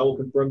 mid-October. I will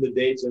confirm the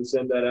dates and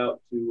send that out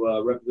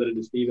to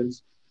Representative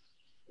Stevens.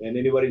 And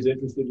anybody's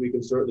interested, we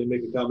can certainly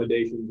make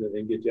accommodations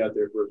and get you out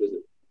there for a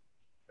visit.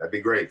 That'd be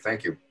great.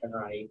 Thank you.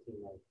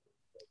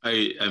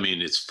 I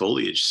mean, it's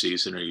foliage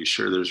season. Are you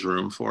sure there's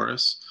room for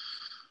us?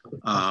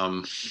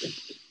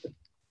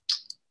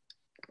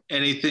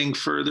 Anything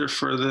further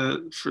for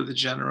the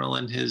general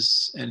and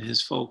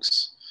his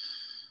folks?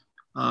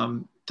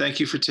 Thank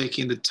you for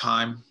taking the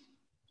time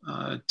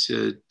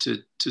to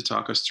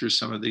talk us through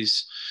some of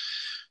these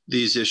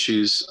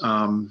issues,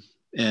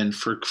 and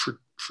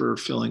for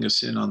filling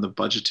us in on the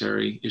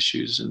budgetary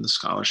issues and the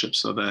scholarship,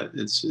 so that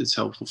it's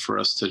helpful for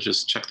us to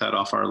just check that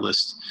off our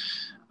list.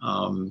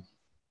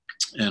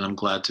 And I'm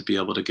glad to be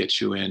able to get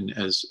you in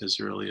as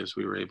early as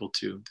we were able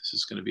to. This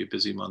is going to be a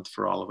busy month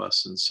for all of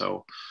us, and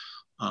so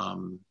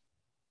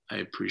I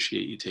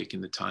appreciate you taking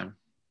the time.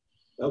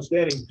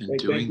 Outstanding. And thank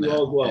doing you that.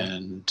 all as well.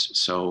 And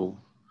so,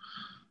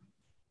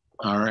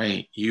 all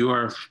right, you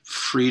are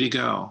free to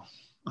go.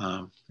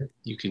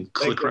 You can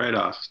click right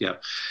off. Yeah.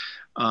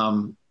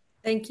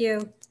 Thank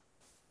you.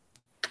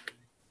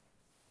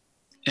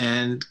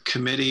 And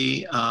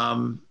committee,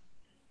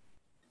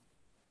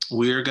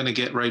 we're going to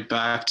get right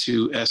back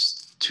to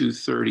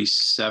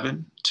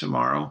S237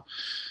 tomorrow.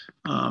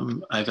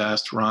 I've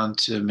asked Ron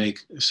to make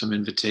some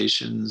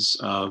invitations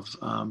of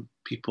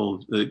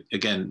people.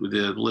 Again,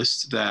 the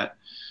list that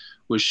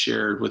was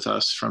shared with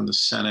us from the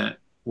Senate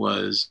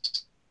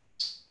was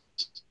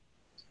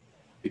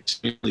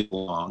extremely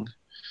long.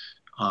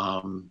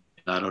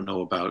 I don't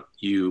know about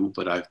you,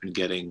 but I've been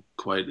getting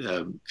quite,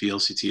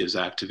 VLCT has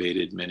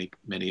activated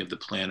many of the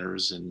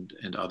planners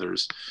and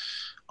others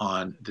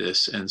on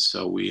this. And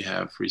so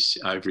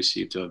I've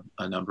received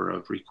a number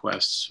of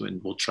requests,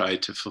 and we'll try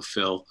to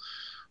fulfill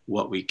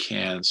what we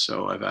can.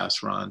 So I've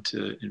asked Ron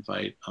to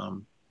invite,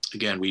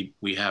 again,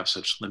 we have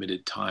such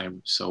limited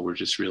time, so we're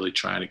just really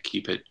trying to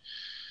keep it.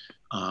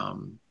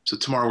 So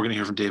tomorrow we're going to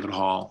hear from David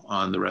Hall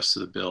on the rest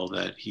of the bill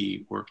that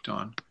he worked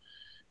on.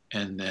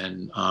 And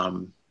then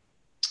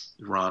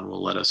Ron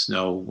will let us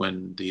know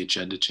when the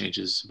agenda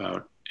changes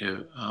about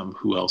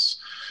who else.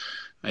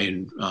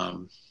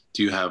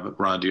 Do you have,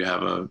 Ron,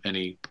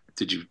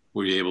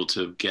 were you able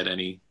to get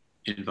any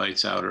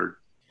invites out? Or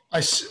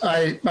I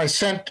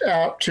sent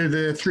out to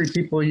the three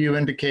people you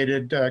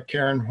indicated,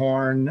 Karen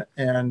Horn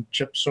and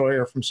Chip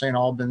Sawyer from St.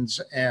 Albans,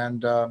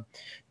 and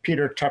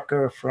Peter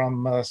Tucker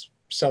from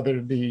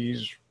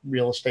Sotheby's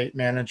Real Estate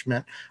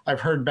Management. I've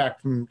heard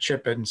back from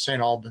Chip in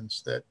St.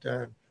 Albans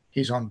that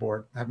he's on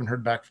board. I haven't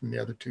heard back from the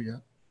other two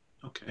yet.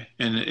 Okay,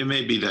 and it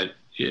may be that,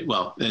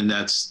 well, and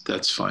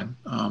that's fine.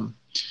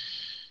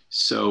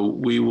 So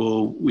we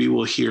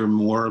will hear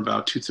more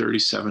about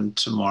 237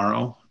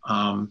 tomorrow.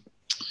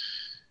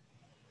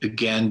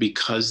 Again,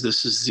 because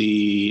this is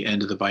the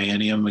end of the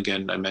biennium,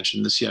 again, I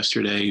mentioned this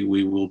yesterday,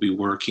 we will be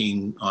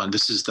working on,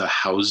 this is the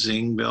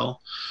housing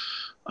bill.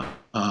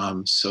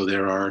 So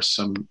there are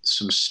some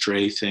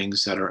stray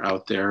things that are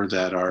out there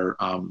that are,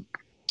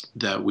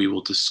 that we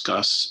will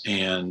discuss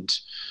and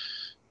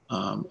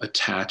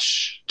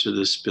attach to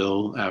this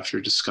bill after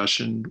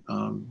discussion,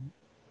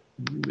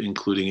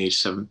 including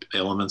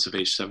elements of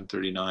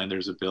H739.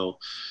 There's a bill,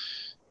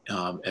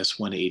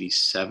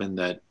 S187,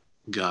 that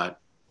got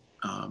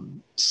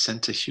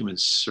sent to Human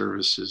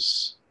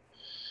Services,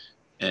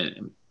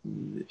 and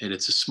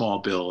it's a small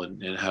bill,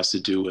 and it has to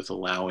do with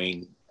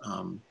allowing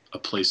a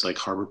place like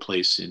Harbor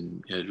Place,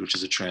 which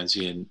is a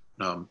transient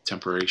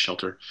temporary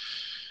shelter.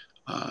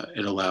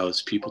 It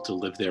allows people to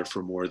live there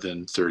for more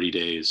than 30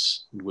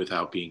 days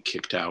without being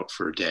kicked out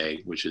for a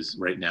day, which is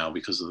right now,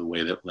 because of the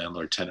way that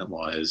landlord-tenant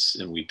law is.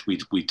 And we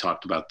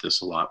talked about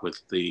this a lot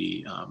with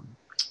the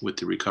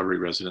recovery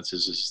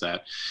residences, is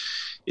that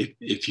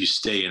if you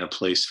stay in a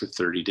place for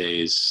 30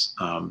 days,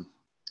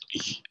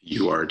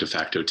 you are a de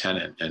facto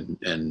tenant,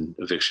 and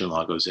eviction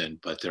law goes in.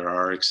 But there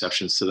are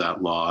exceptions to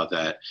that law,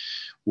 that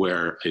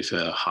where if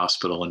a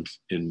hospital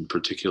in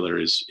particular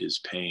is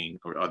paying,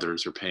 or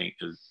others are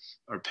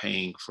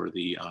paying for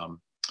the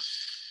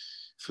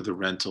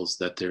rentals,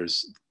 that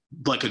there's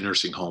like a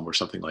nursing home or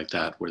something like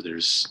that, where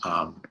there's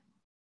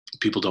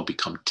people don't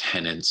become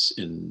tenants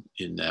in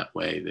that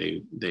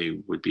way. They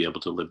would be able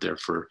to live there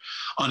for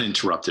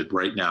uninterrupted.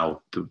 Right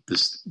now,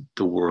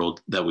 the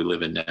world that we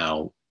live in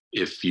now,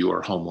 if you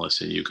are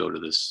homeless and you go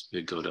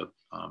to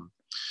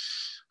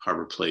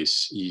Harbor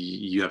Place,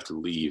 you have to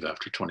leave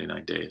after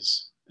 29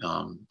 days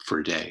for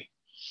a day,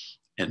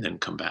 and then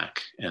come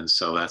back. And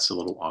so that's a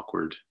little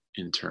awkward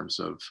in terms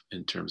of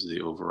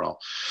the overall.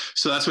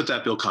 So that's what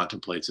that bill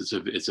contemplates.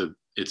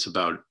 It's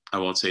about, I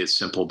won't say it's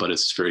simple, but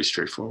it's very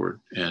straightforward.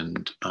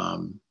 And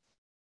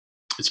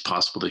it's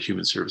possible that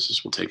Human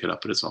Services will take it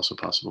up, but it's also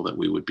possible that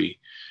we would be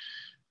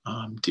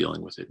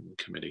dealing with it in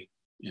committee,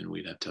 and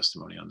we'd have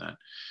testimony on that.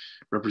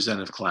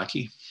 Representative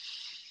Kalaki.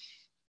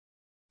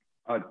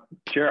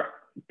 Chair,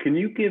 can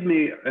you give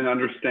me an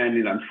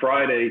understanding? On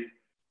Friday,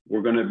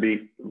 we're going to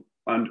be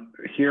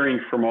hearing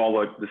from all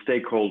the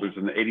stakeholders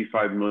in the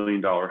 $85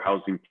 million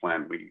housing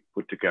plan we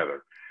put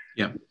together.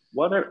 Yeah.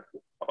 What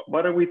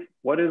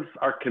is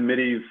our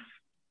committee's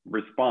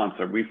response?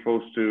 Are we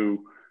supposed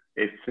to,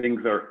 if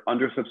things are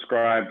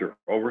undersubscribed or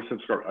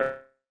oversubscribed,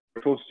 are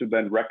we supposed to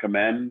then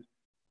recommend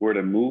where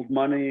to move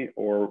money,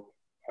 or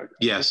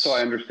Yes. Just so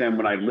I understand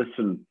when I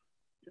listen.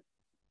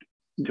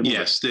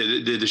 Yes,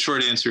 the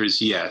short answer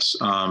is yes.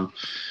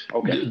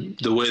 Okay.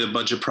 The way the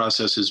budget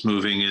process is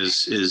moving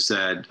is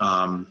that,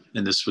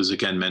 and this was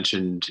again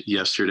mentioned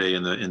yesterday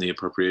in the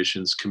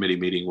Appropriations Committee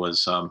meeting,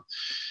 was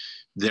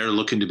they're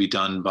looking to be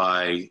done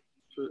by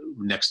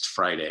next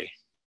Friday,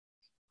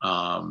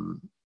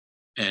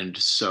 and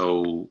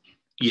so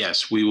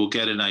yes, we will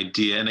get an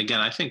idea. And again,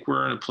 I think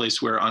we're in a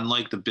place where,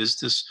 unlike the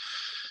business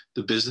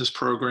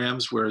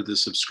programs where the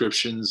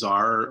subscriptions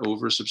are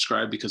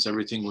oversubscribed because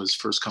everything was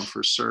first come,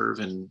 first serve,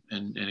 and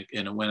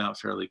it went out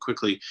fairly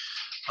quickly.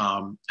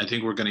 I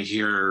think we're going to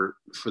hear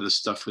for the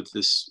stuff with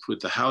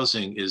the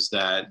housing is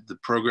that the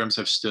programs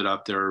have stood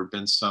up. There have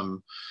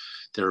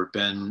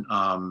been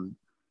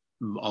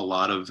a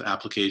lot of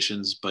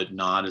applications, but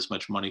not as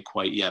much money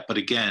quite yet. But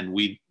again,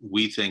 we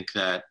think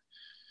that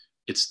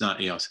it's not,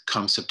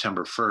 come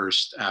September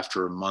 1st,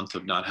 after a month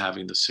of not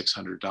having the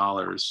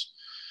 $600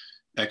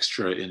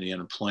 extra in the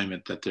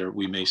unemployment, that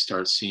we may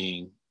start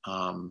seeing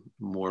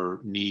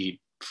more need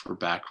for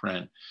back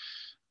rent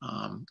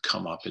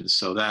come up. And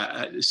so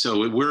I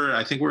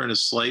think we're in a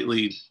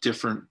slightly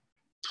different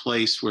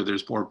place where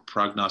there's more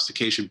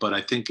prognostication, but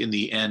I think in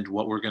the end,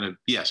 what we're going to,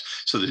 yes.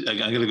 So I'm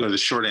going to go to the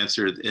short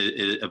answer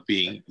of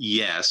being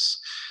yes.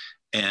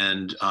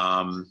 And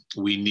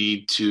we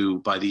need to,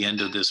 by the end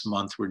of this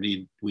month,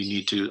 we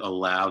need to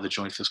allow the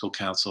Joint Fiscal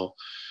Council,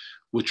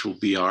 which will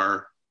be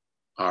our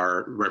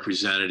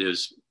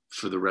representatives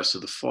for the rest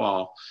of the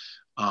fall,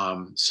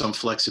 some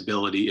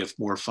flexibility if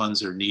more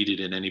funds are needed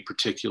in any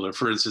particular,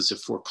 for instance, if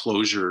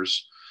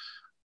foreclosures,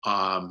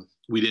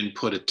 we didn't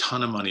put a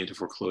ton of money into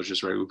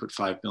foreclosures, right? We put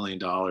 $5 million.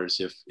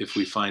 If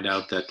we find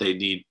out that they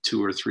need $2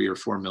 or $3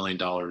 or $4 million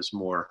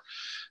more,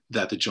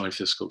 that the Joint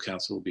Fiscal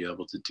Council will be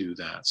able to do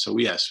that. So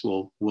yes,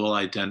 we'll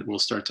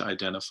start to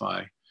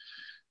identify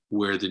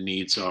where the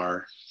needs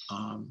are,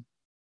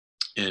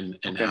 and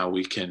okay. how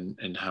we can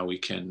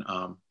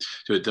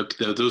do it.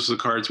 Those are the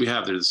cards we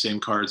have. They're the same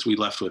cards we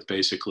left with,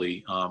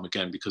 basically.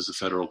 Again, because the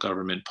federal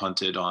government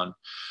punted on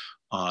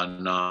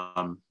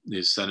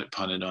the Senate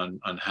punted on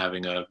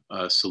having a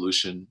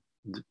solution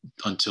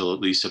until at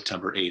least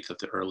September 8th at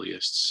the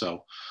earliest.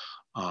 So,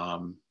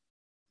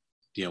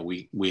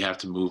 we have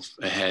to move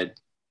ahead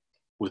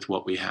with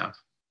what we have.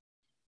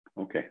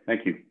 Okay,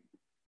 thank you.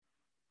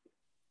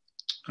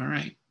 All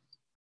right.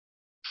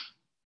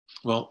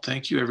 Well,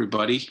 thank you,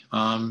 everybody.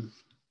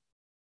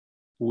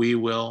 We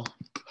will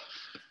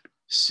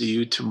see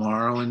you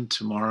tomorrow and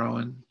tomorrow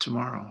and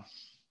tomorrow.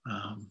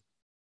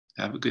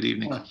 Have a good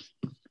evening.